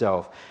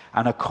yourself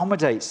and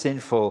accommodate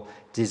sinful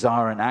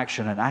desire and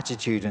action and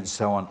attitude and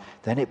so on,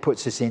 then it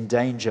puts us in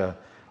danger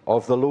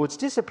of the Lord's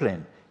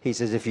discipline. He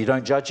says, if you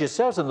don't judge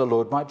yourselves, then the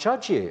Lord might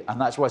judge you.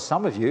 And that's why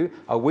some of you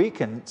are weak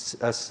and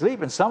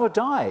asleep and some have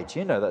died.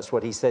 You know, that's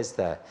what he says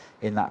there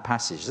in that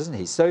passage, doesn't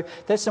he? So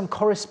there's some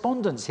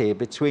correspondence here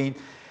between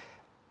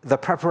the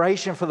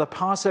preparation for the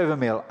Passover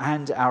meal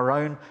and our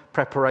own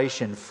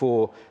preparation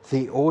for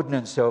the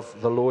ordinance of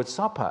the Lord's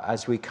Supper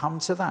as we come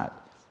to that.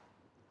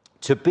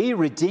 To be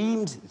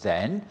redeemed,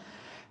 then,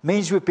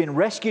 means we've been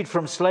rescued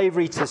from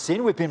slavery to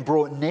sin. We've been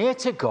brought near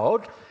to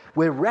God.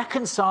 We're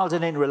reconciled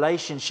and in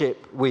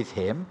relationship with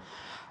him.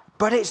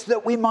 But it's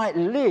that we might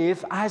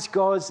live as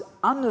God's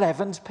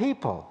unleavened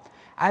people,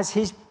 as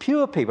his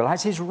pure people,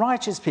 as his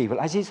righteous people,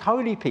 as his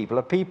holy people,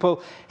 a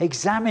people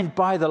examined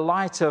by the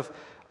light of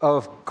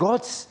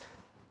God's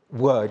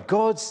word,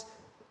 God's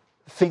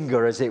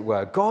finger, as it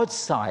were, God's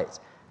sight,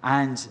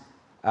 and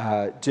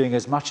doing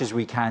as much as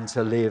we can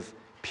to live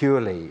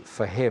purely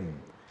for him,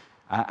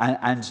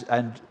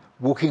 and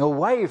walking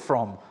away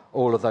from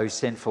all of those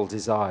sinful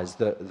desires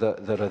that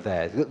are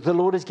there. The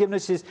Lord has given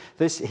us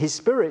his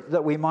Spirit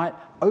that we might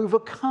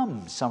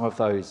overcome some of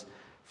those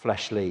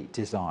fleshly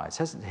desires,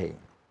 hasn't he?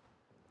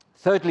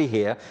 Thirdly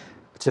here,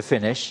 to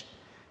finish,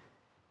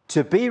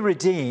 to be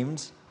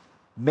redeemed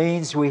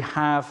means we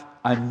have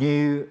a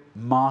new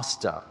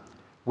master.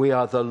 We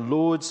are the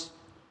Lord's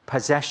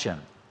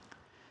possession.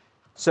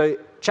 So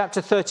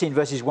chapter 13,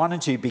 verses 1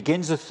 and 2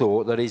 begins a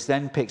thought that is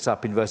then picked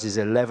up in verses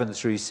 11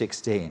 through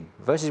 16.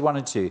 Verses 1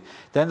 and 2.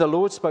 Then the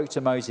Lord spoke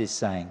to Moses,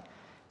 saying,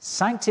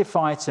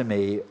 sanctify to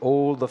me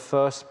all the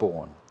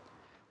firstborn.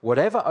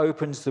 Whatever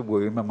opens the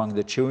womb among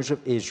the children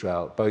of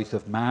Israel, both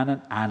of man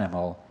and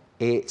animal,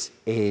 it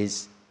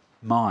is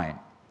mine.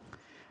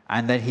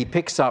 And then he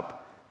picks up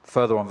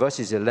further on,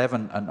 verses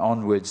 11 and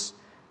onwards,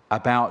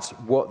 about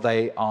what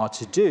they are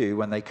to do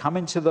when they come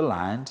into the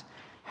land,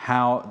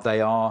 how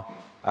they are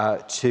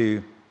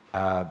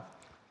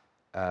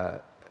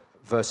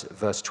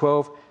verse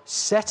 12,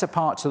 set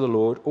apart to the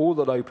Lord all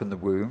that open the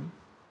womb,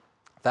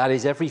 that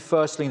is every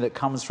firstling that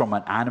comes from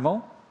an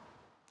animal,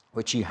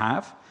 which you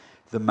have,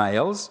 the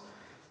males,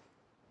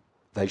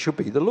 they shall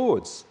be the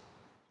Lord's.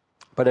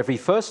 But every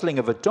firstling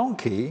of a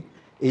donkey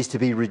is to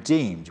be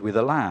redeemed with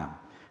a lamb.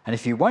 And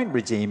if you won't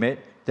redeem it,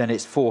 then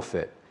it's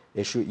forfeit.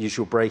 You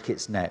shall break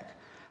its neck.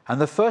 And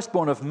the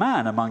firstborn of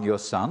man among your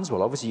sons,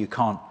 well, obviously you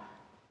can't,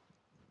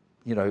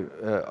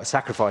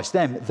 sacrifice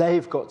them.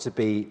 They've got to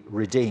be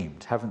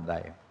redeemed, haven't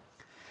they?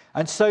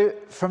 And so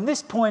from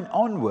this point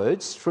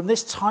onwards, from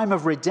this time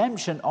of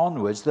redemption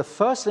onwards, the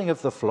firstling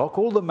of the flock,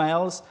 all the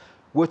males,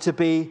 were to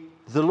be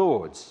the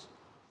Lord's.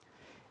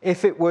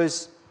 If it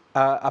was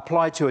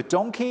applied to a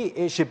donkey,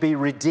 it should be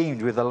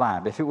redeemed with a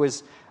lamb. If it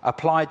was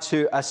applied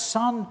to a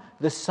son,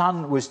 the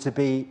son was to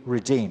be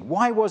redeemed.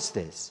 Why was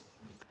this?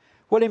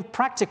 Well, in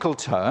practical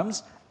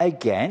terms,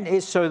 again,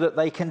 it's so that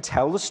they can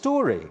tell the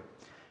story.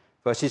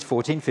 Verses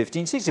 14,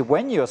 15, 16.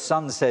 When your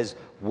son says,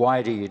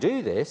 why do you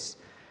do this?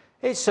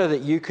 It's so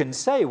that you can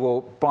say,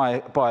 well,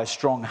 by a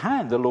strong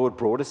hand, the Lord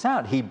brought us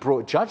out. He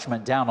brought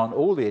judgment down on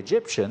all the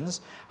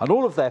Egyptians, and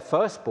all of their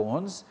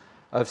firstborns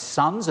of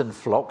sons and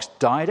flocks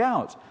died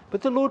out.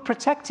 But the Lord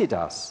protected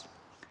us.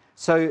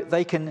 So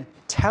they can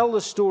tell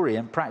the story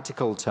in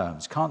practical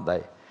terms, can't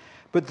they?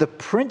 But the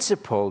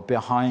principle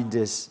behind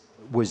this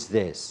was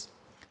this.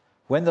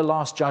 When the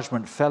last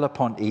judgment fell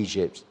upon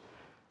Egypt,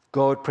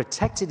 God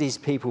protected his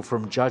people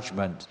from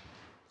judgment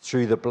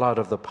through the blood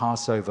of the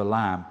Passover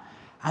lamb.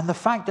 And the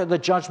fact that the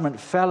judgment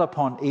fell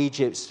upon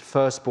Egypt's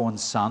firstborn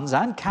sons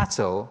and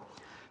cattle,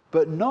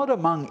 but not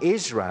among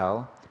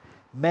Israel,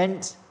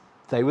 meant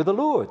they were the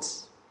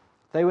Lord's.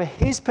 They were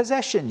his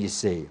possession, you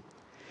see.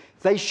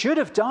 They should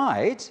have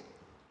died.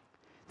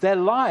 Their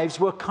lives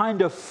were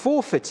kind of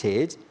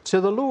forfeited to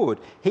the Lord.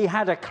 He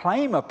had a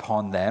claim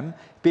upon them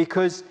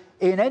because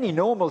in any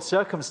normal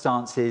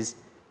circumstances,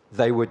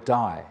 they would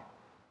die.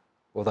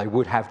 Or they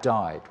would have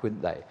died,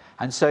 wouldn't they?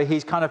 And so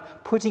he's kind of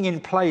putting in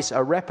place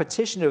a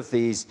repetition of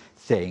these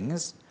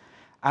things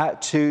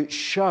to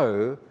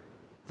show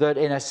that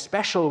in a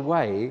special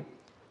way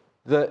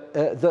that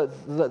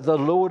the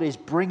Lord is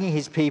bringing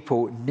his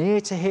people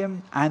near to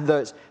him and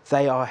that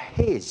they are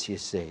his, you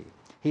see.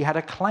 He had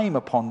a claim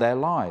upon their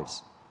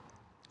lives.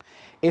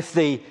 If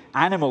the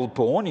animal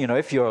born,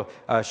 if you're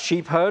a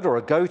sheep herd or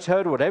a goat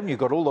herd or whatever, and you've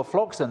got all the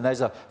flocks and there's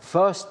a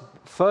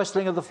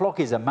firstling of the flock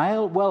is a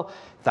male, well,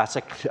 that's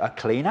a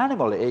clean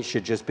animal. It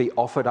should just be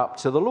offered up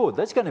to the Lord.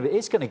 It's going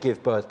to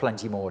give birth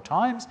plenty more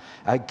times.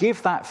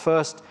 Give that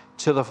first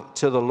to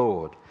the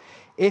Lord.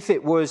 If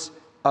it was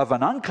of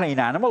an unclean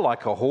animal,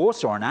 like a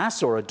horse or an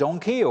ass or a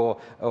donkey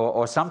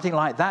or something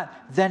like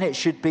that, then it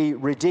should be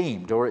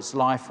redeemed or its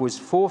life was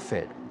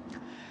forfeit.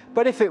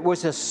 But if it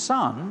was a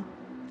son,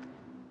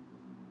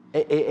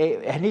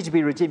 it needed to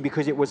be redeemed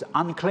because it was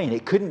unclean.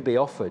 It couldn't be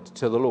offered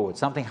to the Lord.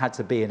 Something had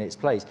to be in its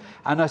place.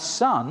 And a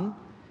son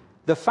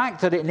the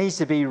fact that it needs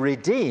to be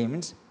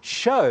redeemed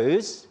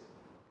shows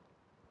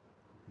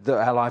that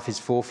our life is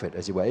forfeit,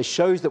 as it were. It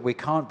shows that we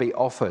can't be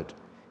offered.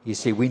 You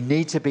see, we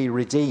need to be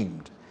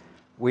redeemed.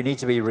 We need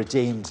to be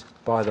redeemed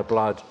by the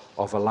blood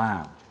of a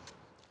lamb.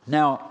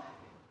 Now,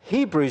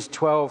 Hebrews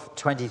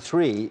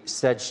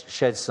 12:23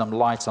 sheds some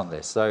light on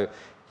this. So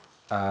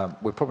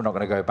we're probably not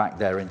going to go back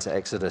there into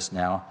Exodus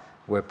now.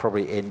 We're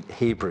probably in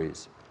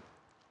Hebrews.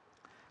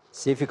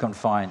 See if you can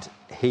find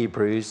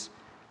Hebrews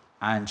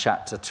and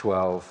chapter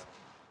 12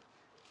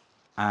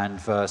 and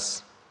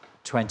verse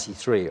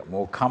 23. And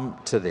we'll come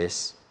to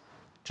this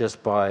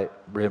just by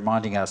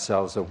reminding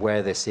ourselves of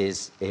where this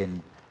is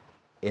in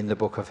the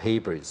book of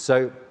Hebrews.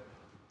 So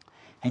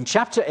in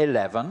chapter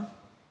 11,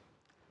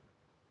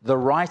 the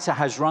writer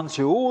has run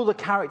through all the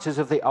characters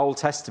of the Old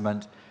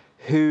Testament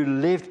who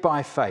lived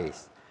by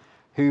faith,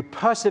 who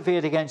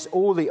persevered against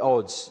all the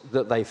odds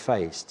that they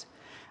faced.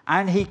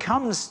 And he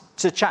comes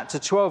to chapter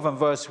 12 and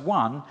verse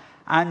 1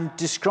 and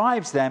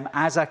describes them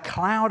as a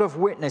cloud of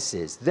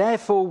witnesses.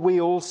 Therefore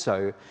we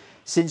also,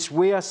 since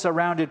we are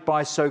surrounded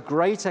by so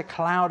great a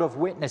cloud of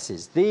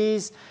witnesses,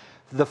 these,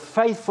 the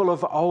faithful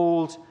of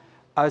old,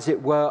 as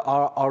it were,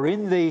 are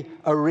in the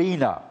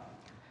arena.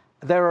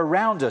 They're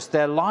around us.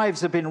 Their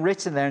lives have been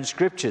written there in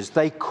scriptures.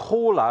 They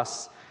call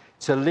us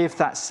to live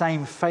that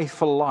same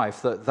faithful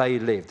life that they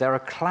lived. They're a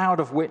cloud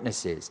of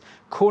witnesses,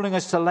 calling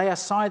us to lay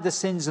aside the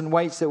sins and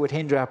weights that would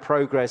hinder our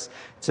progress,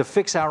 to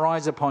fix our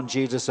eyes upon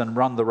Jesus and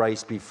run the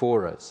race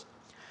before us.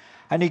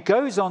 And he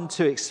goes on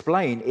to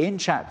explain in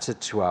chapter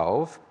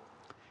 12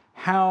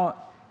 how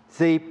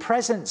the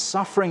present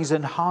sufferings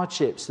and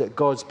hardships that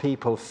God's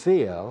people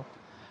feel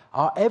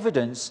are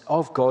evidence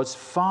of God's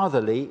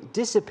fatherly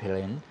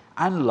discipline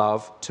and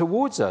love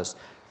towards us.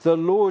 The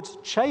Lord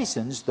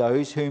chastens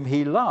those whom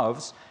he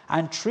loves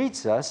and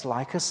treats us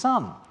like a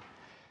son.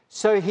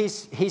 So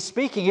he's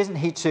speaking, isn't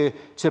he,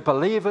 to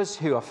believers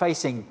who are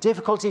facing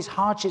difficulties,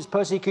 hardships,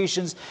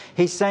 persecutions.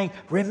 He's saying,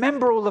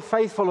 remember all the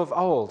faithful of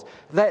old.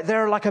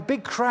 They're like a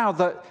big crowd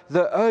that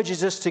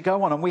urges us to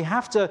go on. And we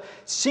have to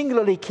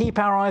singularly keep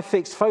our eye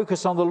fixed,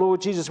 focus on the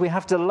Lord Jesus. We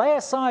have to lay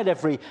aside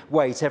every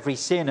weight, every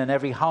sin and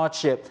every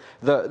hardship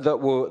that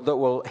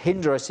will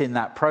hinder us in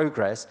that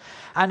progress.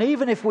 And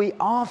even if we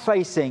are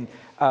facing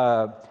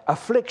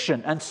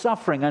affliction and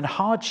suffering and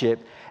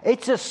hardship,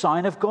 it's a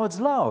sign of God's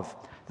love.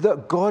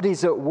 That God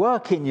is at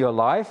work in your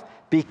life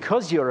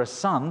because you're a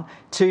son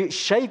to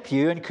shape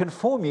you and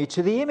conform you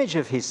to the image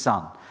of his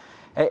son.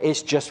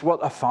 It's just what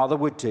a father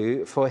would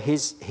do for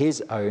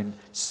his own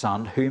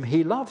son whom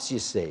he loves, you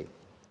see.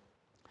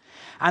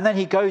 And then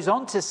he goes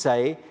on to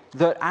say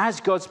that as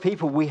God's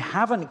people, we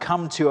haven't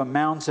come to a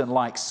mountain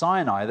like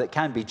Sinai that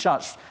can be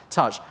touched.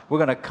 We're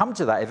going to come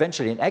to that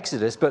eventually in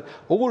Exodus, but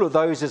all of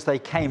those as they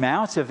came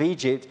out of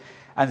Egypt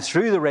and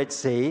through the Red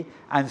Sea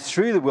and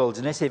through the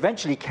wilderness,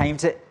 eventually came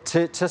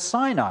to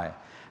Sinai.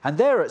 And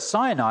there at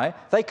Sinai,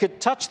 they could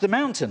touch the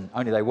mountain,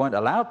 only they weren't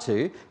allowed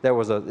to. There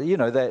was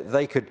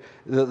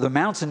the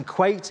mountain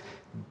quaked,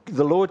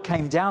 the Lord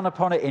came down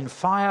upon it in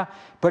fire,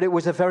 but it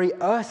was a very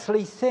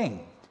earthly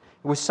thing.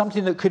 It was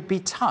something that could be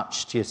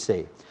touched, you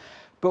see.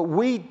 But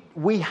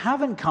we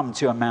haven't come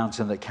to a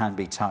mountain that can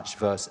be touched,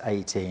 verse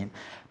 18,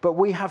 but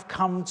we have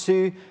come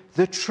to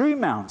the true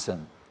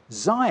mountain,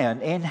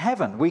 Zion in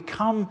heaven. We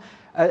come,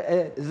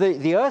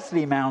 the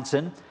earthly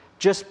mountain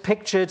just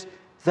pictured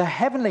the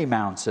heavenly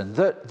mountain,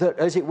 that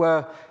as it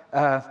were,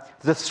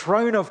 the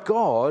throne of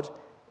God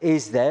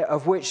is there,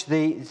 of which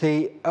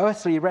the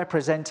earthly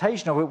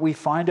representation of it we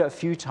find it a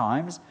few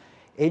times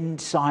in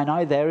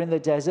Sinai, there in the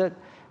desert,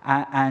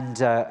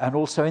 and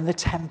also in the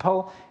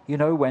temple, you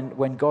know,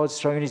 when God's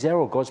throne is there,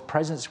 or God's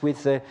presence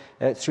with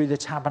through the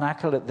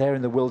tabernacle there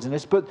in the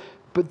wilderness. But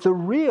the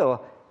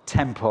real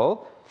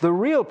temple, the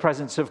real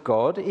presence of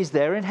God is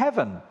there in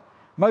heaven.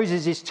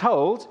 Moses is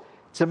told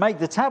to make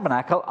the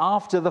tabernacle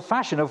after the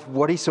fashion of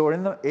what he saw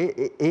in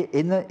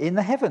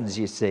the heavens,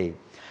 you see.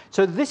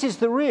 So this is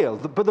the real,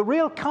 but the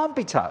real can't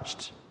be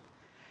touched.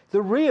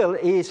 The real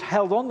is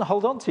held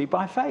on to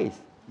by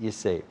faith, you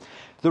see.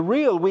 The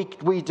real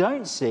we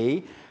don't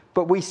see,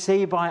 but we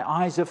see by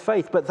eyes of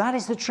faith. But that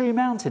is the true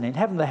mountain in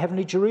heaven, the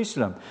heavenly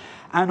Jerusalem.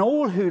 And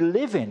all who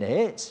live in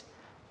it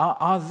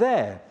are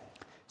there.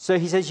 So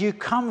he says, you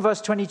come,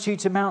 verse 22,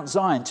 to Mount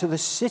Zion, to the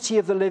city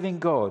of the living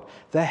God,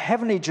 the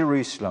heavenly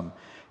Jerusalem,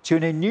 to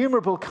an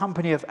innumerable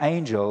company of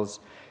angels,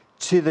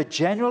 to the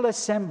general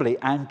assembly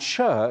and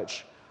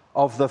church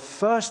of the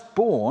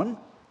firstborn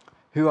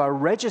who are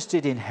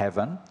registered in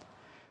heaven,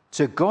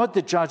 to God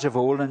the judge of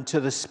all, and to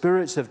the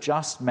spirits of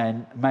just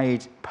men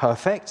made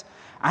perfect,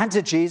 and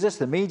to Jesus,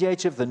 the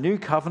mediator of the new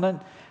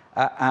covenant,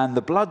 and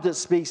the blood that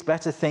speaks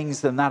better things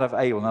than that of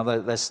Abel. Now,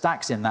 there's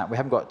stacks in that. We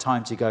haven't got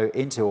time to go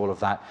into all of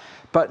that.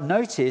 But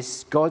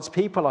notice God's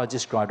people are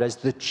described as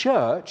the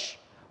church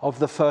of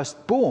the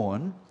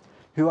firstborn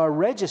who are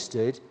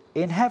registered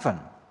in heaven.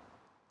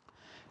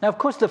 Now, of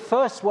course, the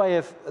first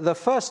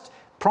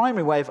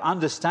primary way of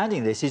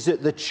understanding this is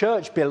that the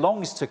church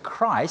belongs to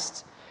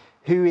Christ,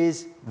 who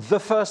is the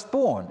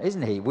firstborn,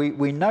 isn't he?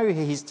 We know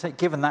he's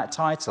given that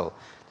title,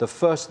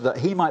 that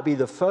he might be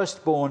the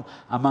firstborn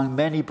among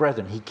many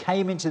brethren. He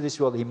came into this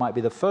world that he might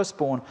be the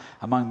firstborn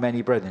among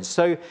many brethren.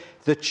 So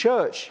the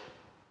church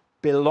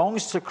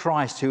belongs to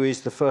Christ, who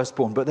is the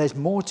firstborn, but there's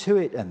more to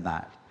it than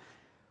that.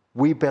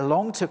 We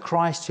belong to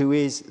Christ, who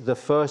is the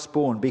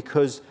firstborn,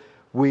 because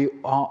we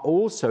are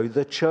also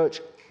the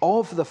church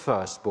of the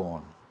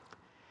firstborn.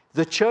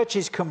 The church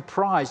is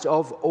comprised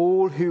of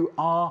all who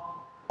are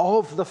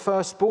of the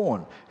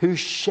firstborn, who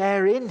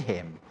share in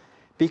him,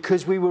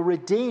 because we were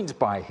redeemed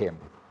by him.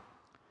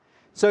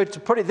 So to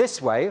put it this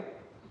way,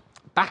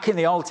 back in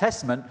the Old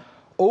Testament,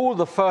 all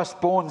the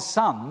firstborn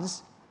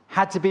sons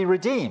had to be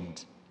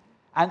redeemed.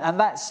 And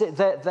that's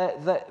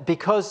it,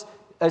 because,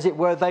 as it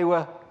were, they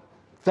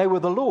were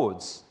the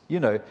Lord's. You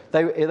know,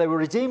 they were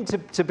redeemed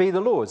to be the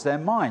Lord's. They're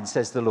mine,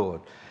 says the Lord.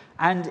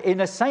 And in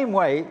the same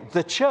way,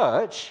 the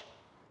church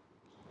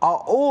are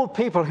all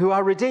people who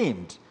are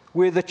redeemed.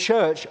 We're the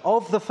church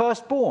of the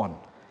firstborn.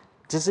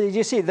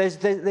 You see,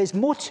 there's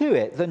more to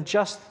it than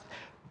just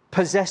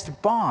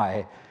possessed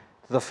by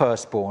the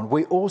firstborn.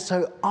 We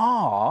also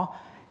are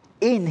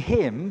in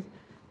him,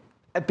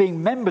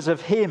 being members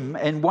of him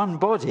in one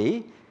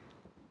body,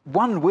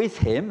 one with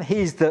him.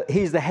 He's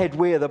the head,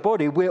 we're the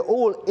body. We're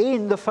all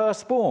in the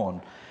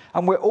firstborn.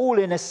 And we're all,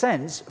 in a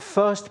sense,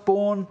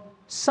 firstborn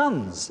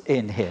sons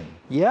in him.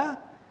 Yeah?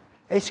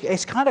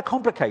 It's kind of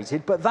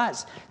complicated, but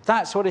that's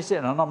what it's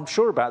in. And I'm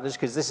sure about this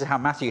because this is how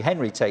Matthew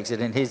Henry takes it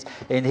in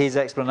his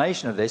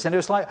explanation of this. And it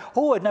was like,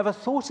 oh, I'd never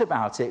thought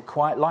about it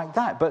quite like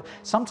that. But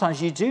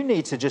sometimes you do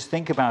need to just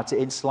think about it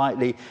in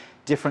slightly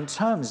different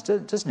terms,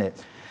 doesn't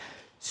it?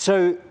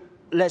 So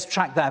let's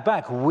track that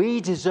back.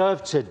 We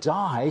deserved to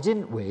die,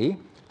 didn't we?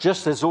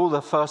 Just as all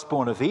the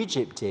firstborn of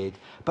Egypt did.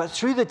 But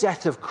through the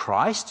death of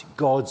Christ,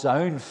 God's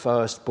own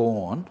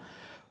firstborn,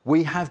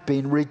 we have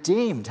been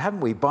redeemed, haven't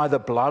we? By the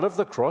blood of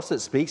the cross that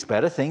speaks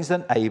better things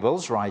than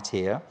Abel's, right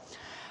here.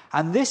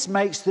 And this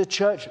makes the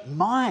church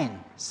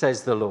mine,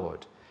 says the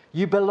Lord.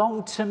 You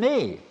belong to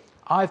me.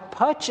 I've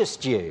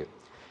purchased you.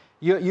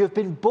 You've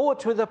been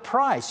bought with a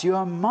price. You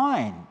are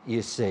mine,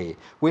 you see.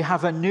 We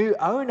have a new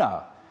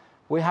owner.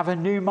 We have a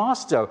new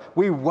master.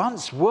 We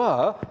once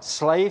were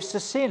slaves to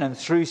sin, and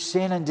through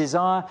sin and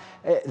desire,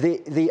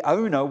 the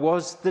owner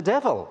was the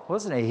devil,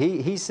 wasn't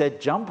he? He said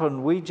jump,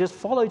 and we just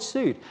followed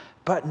suit.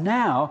 But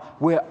now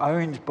we're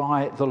owned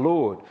by the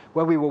Lord.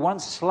 Where we were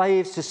once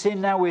slaves to sin,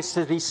 now we're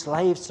to be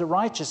slaves to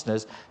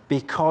righteousness,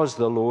 because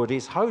the Lord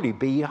is holy.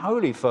 Be ye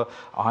holy, for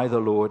I, the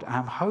Lord,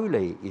 am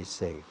holy, you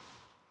see.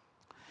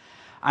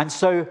 And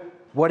so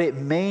what it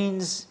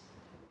means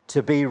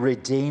to be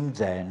redeemed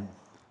then,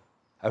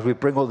 as we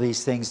bring all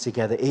these things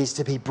together, is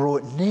to be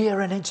brought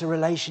near and into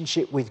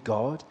relationship with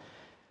God,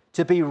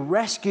 to be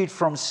rescued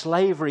from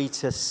slavery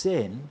to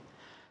sin,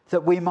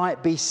 that we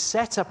might be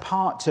set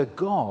apart to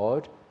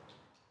God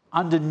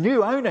under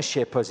new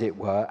ownership, as it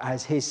were,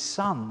 as his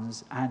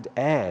sons and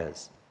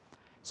heirs.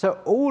 So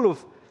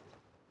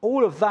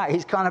all of that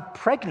is kind of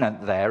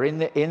pregnant there in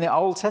the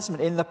Old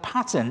Testament, in the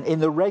pattern, in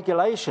the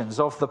regulations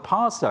of the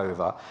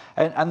Passover.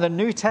 And the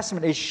New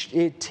Testament,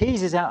 it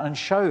teases out and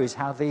shows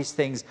how these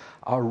things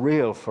are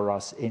real for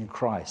us in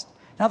Christ.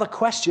 Now the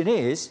question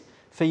is,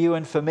 for you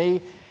and for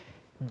me,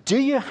 do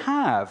you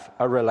have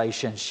a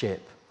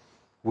relationship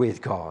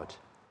with God?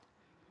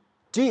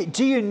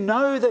 Do you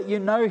know that you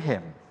know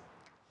him?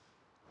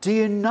 Do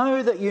you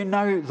know that you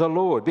know the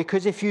Lord?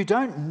 Because if you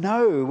don't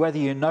know whether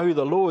you know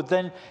the Lord,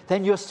 then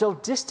you're still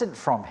distant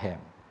from him.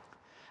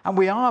 And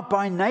we are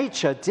by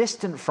nature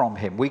distant from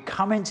him. We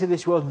come into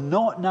this world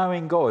not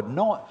knowing God,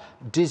 not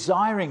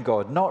desiring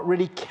God, not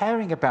really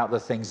caring about the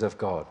things of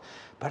God.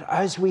 But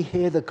as we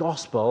hear the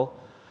gospel,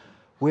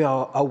 we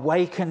are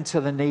awakened to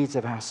the needs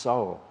of our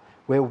soul.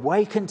 We're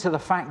awakened to the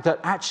fact that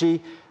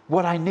actually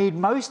what I need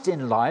most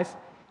in life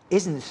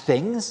isn't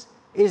things,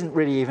 isn't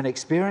really even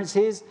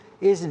experiences,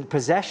 isn't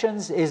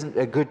possessions, isn't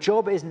a good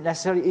job, isn't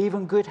necessarily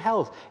even good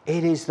health.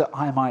 It is that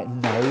I might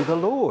know the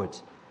Lord,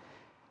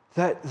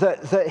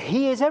 that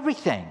he is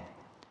everything.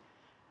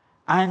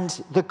 And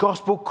the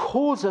gospel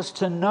calls us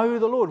to know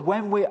the Lord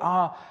when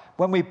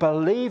we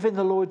believe in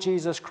the Lord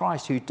Jesus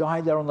Christ, who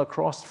died there on the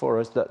cross for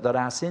us, that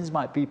our sins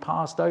might be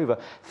passed over.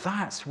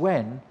 That's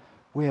when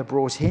we are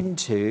brought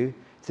into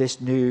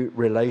this new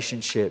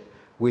relationship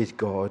with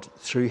God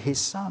through his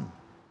Son.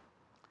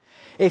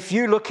 If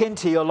you look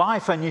into your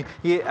life and you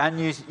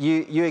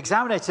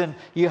examine it and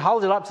you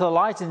hold it up to the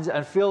light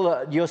and feel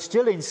that you're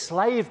still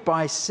enslaved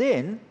by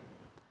sin.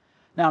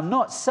 Now, I'm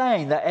not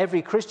saying that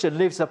every Christian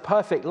lives a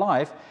perfect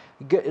life.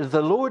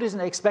 The Lord isn't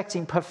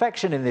expecting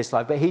perfection in this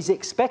life, but he's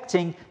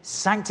expecting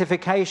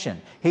sanctification.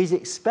 He's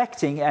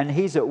expecting, and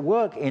he's at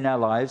work in our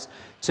lives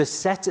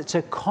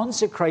to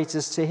consecrate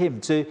us to him,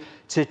 to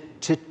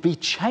be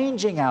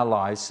changing our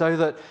lives, so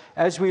that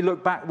as we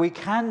look back, we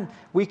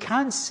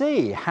can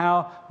see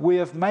how we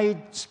have made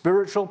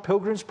spiritual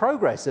pilgrim's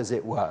progress, as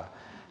it were,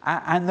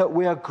 and that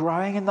we are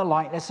growing in the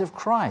likeness of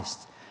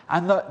Christ,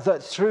 and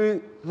that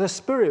through the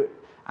Spirit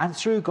and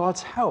through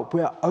God's help,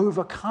 we are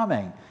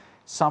overcoming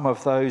some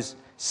of those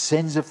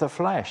sins of the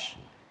flesh.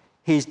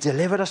 He's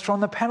delivered us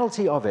from the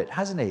penalty of it,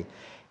 hasn't he?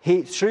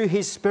 Through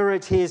his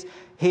Spirit, he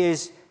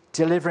is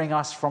delivering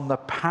us from the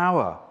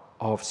power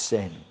of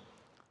sin.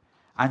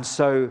 And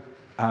so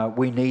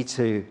we need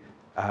to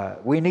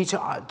ask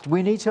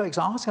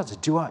ourselves,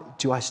 do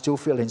I still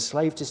feel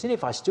enslaved to sin?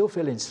 If I still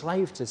feel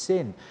enslaved to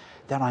sin,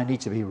 then I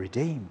need to be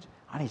redeemed.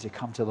 I need to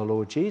come to the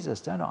Lord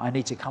Jesus, don't I? I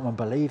need to come and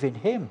believe in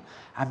him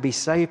and be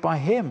saved by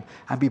him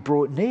and be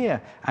brought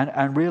near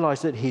and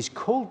realize that he's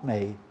called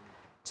me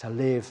to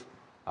live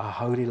a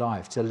holy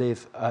life, to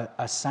live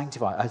a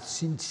sanctified,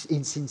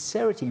 in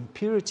sincerity, in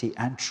purity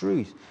and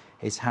truth,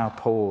 is how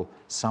Paul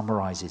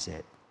summarizes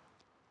it.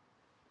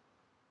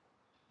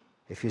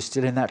 If you're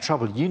still in that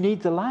trouble, you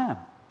need the Lamb.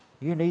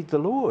 You need the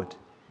Lord.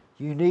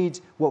 You need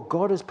what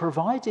God has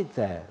provided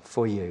there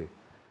for you,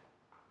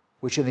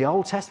 which in the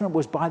Old Testament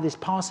was by this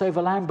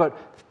Passover lamb, but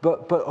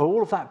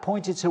all of that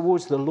pointed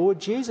towards the Lord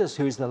Jesus,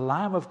 who is the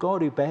Lamb of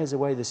God who bears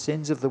away the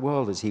sins of the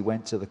world as he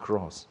went to the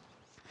cross.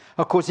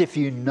 Of course, if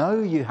you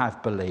know you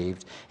have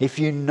believed, if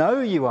you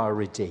know you are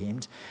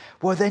redeemed,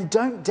 well, then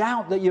don't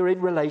doubt that you're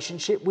in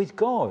relationship with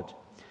God.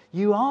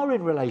 You are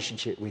in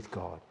relationship with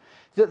God.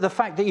 The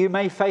fact that you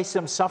may face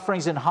some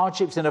sufferings and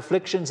hardships and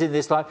afflictions in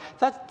this life,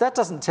 that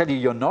doesn't tell you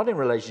you're not in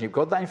relationship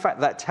with God. In fact,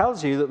 that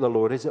tells you that the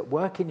Lord is at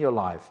work in your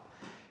life,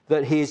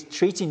 that he is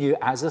treating you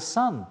as a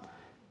son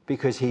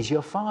because he's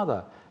your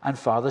father, and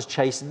fathers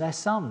chasten their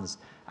sons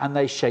and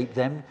they shape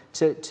them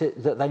to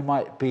that they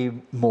might be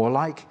more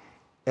like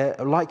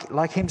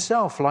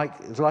himself,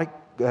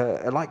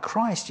 like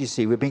Christ. You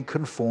see, we're being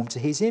conformed to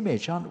his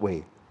image, aren't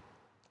we?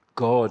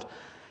 God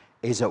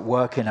is at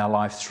work in our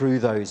life through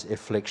those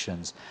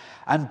afflictions,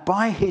 and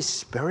by his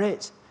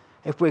Spirit,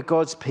 if we're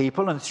God's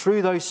people, and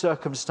through those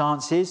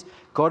circumstances,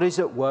 God is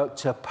at work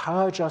to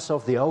purge us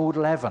of the old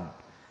leaven,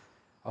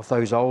 of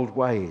those old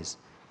ways,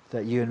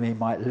 that you and me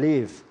might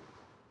live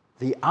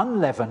the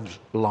unleavened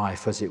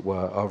life, as it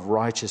were, of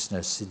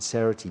righteousness,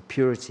 sincerity,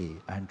 purity,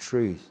 and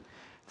truth,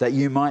 that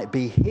you might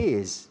be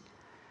his,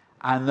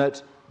 and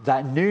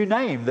that new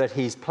name that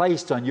he's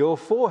placed on your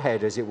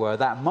forehead, as it were,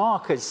 that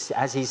mark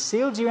as he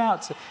sealed you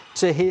out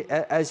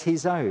as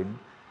his own,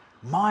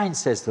 mine,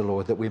 says the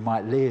Lord, that we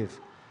might live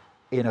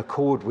in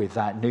accord with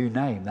that new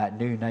name, that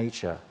new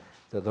nature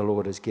that the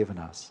Lord has given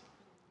us.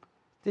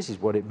 This is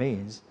what it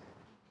means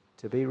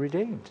to be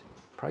redeemed.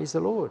 Praise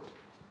the Lord.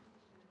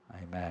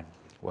 Amen.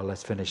 Well,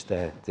 let's finish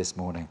there this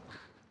morning.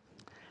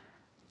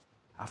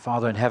 Our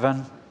Father in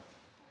heaven,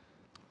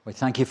 we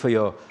thank you for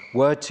your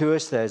word to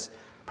us. There's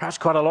perhaps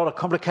quite a lot of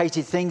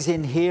complicated things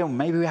in here.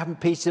 Maybe we haven't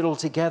pieced it all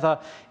together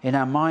in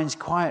our minds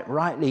quite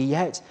rightly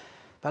yet.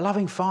 But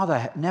loving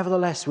Father,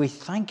 nevertheless, we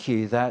thank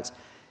you that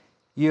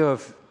you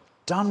have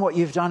done what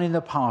you've done in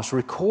the past,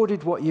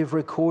 recorded what you've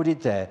recorded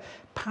there,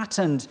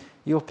 patterned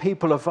your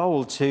people of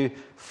old to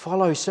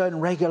follow certain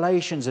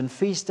regulations and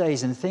feast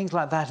days and things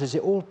like that, as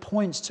it all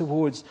points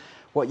towards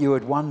what you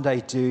would one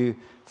day do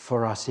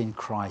for us in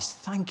Christ.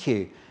 Thank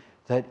you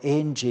that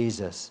in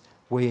Jesus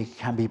we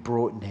can be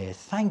brought near.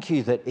 Thank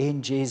you that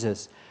in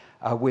Jesus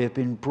we have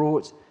been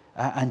brought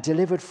and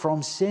delivered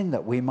from sin,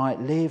 that we might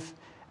live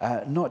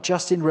not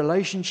just in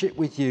relationship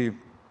with you,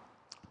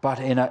 but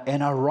in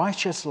a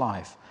righteous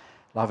life,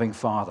 loving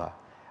Father.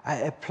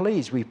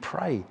 Please, we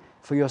pray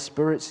for your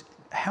Spirit's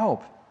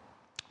help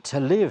to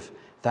live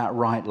that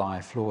right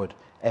life, Lord,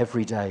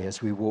 every day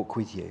as we walk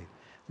with you.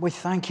 We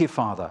thank you,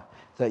 Father,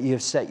 that you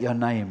have set your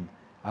name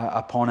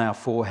upon our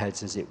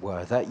foreheads, as it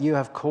were, that you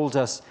have called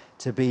us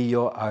to be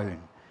your own.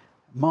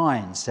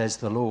 Mine, says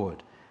the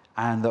Lord,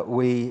 and that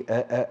we,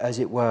 as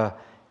it were,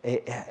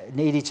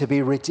 needed to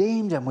be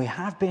redeemed, and we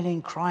have been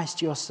in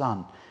Christ your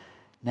Son.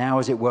 Now,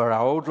 as it were,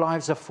 our old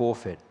lives are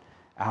forfeit.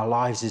 Our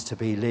lives is to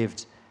be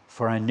lived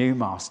for a new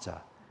master,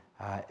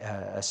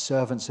 as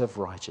servants of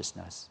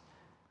righteousness.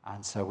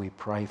 And so we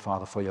pray,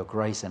 Father, for your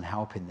grace and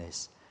help in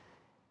this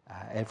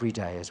every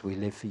day as we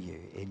live for you.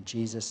 In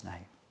Jesus'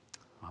 name,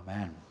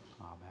 amen.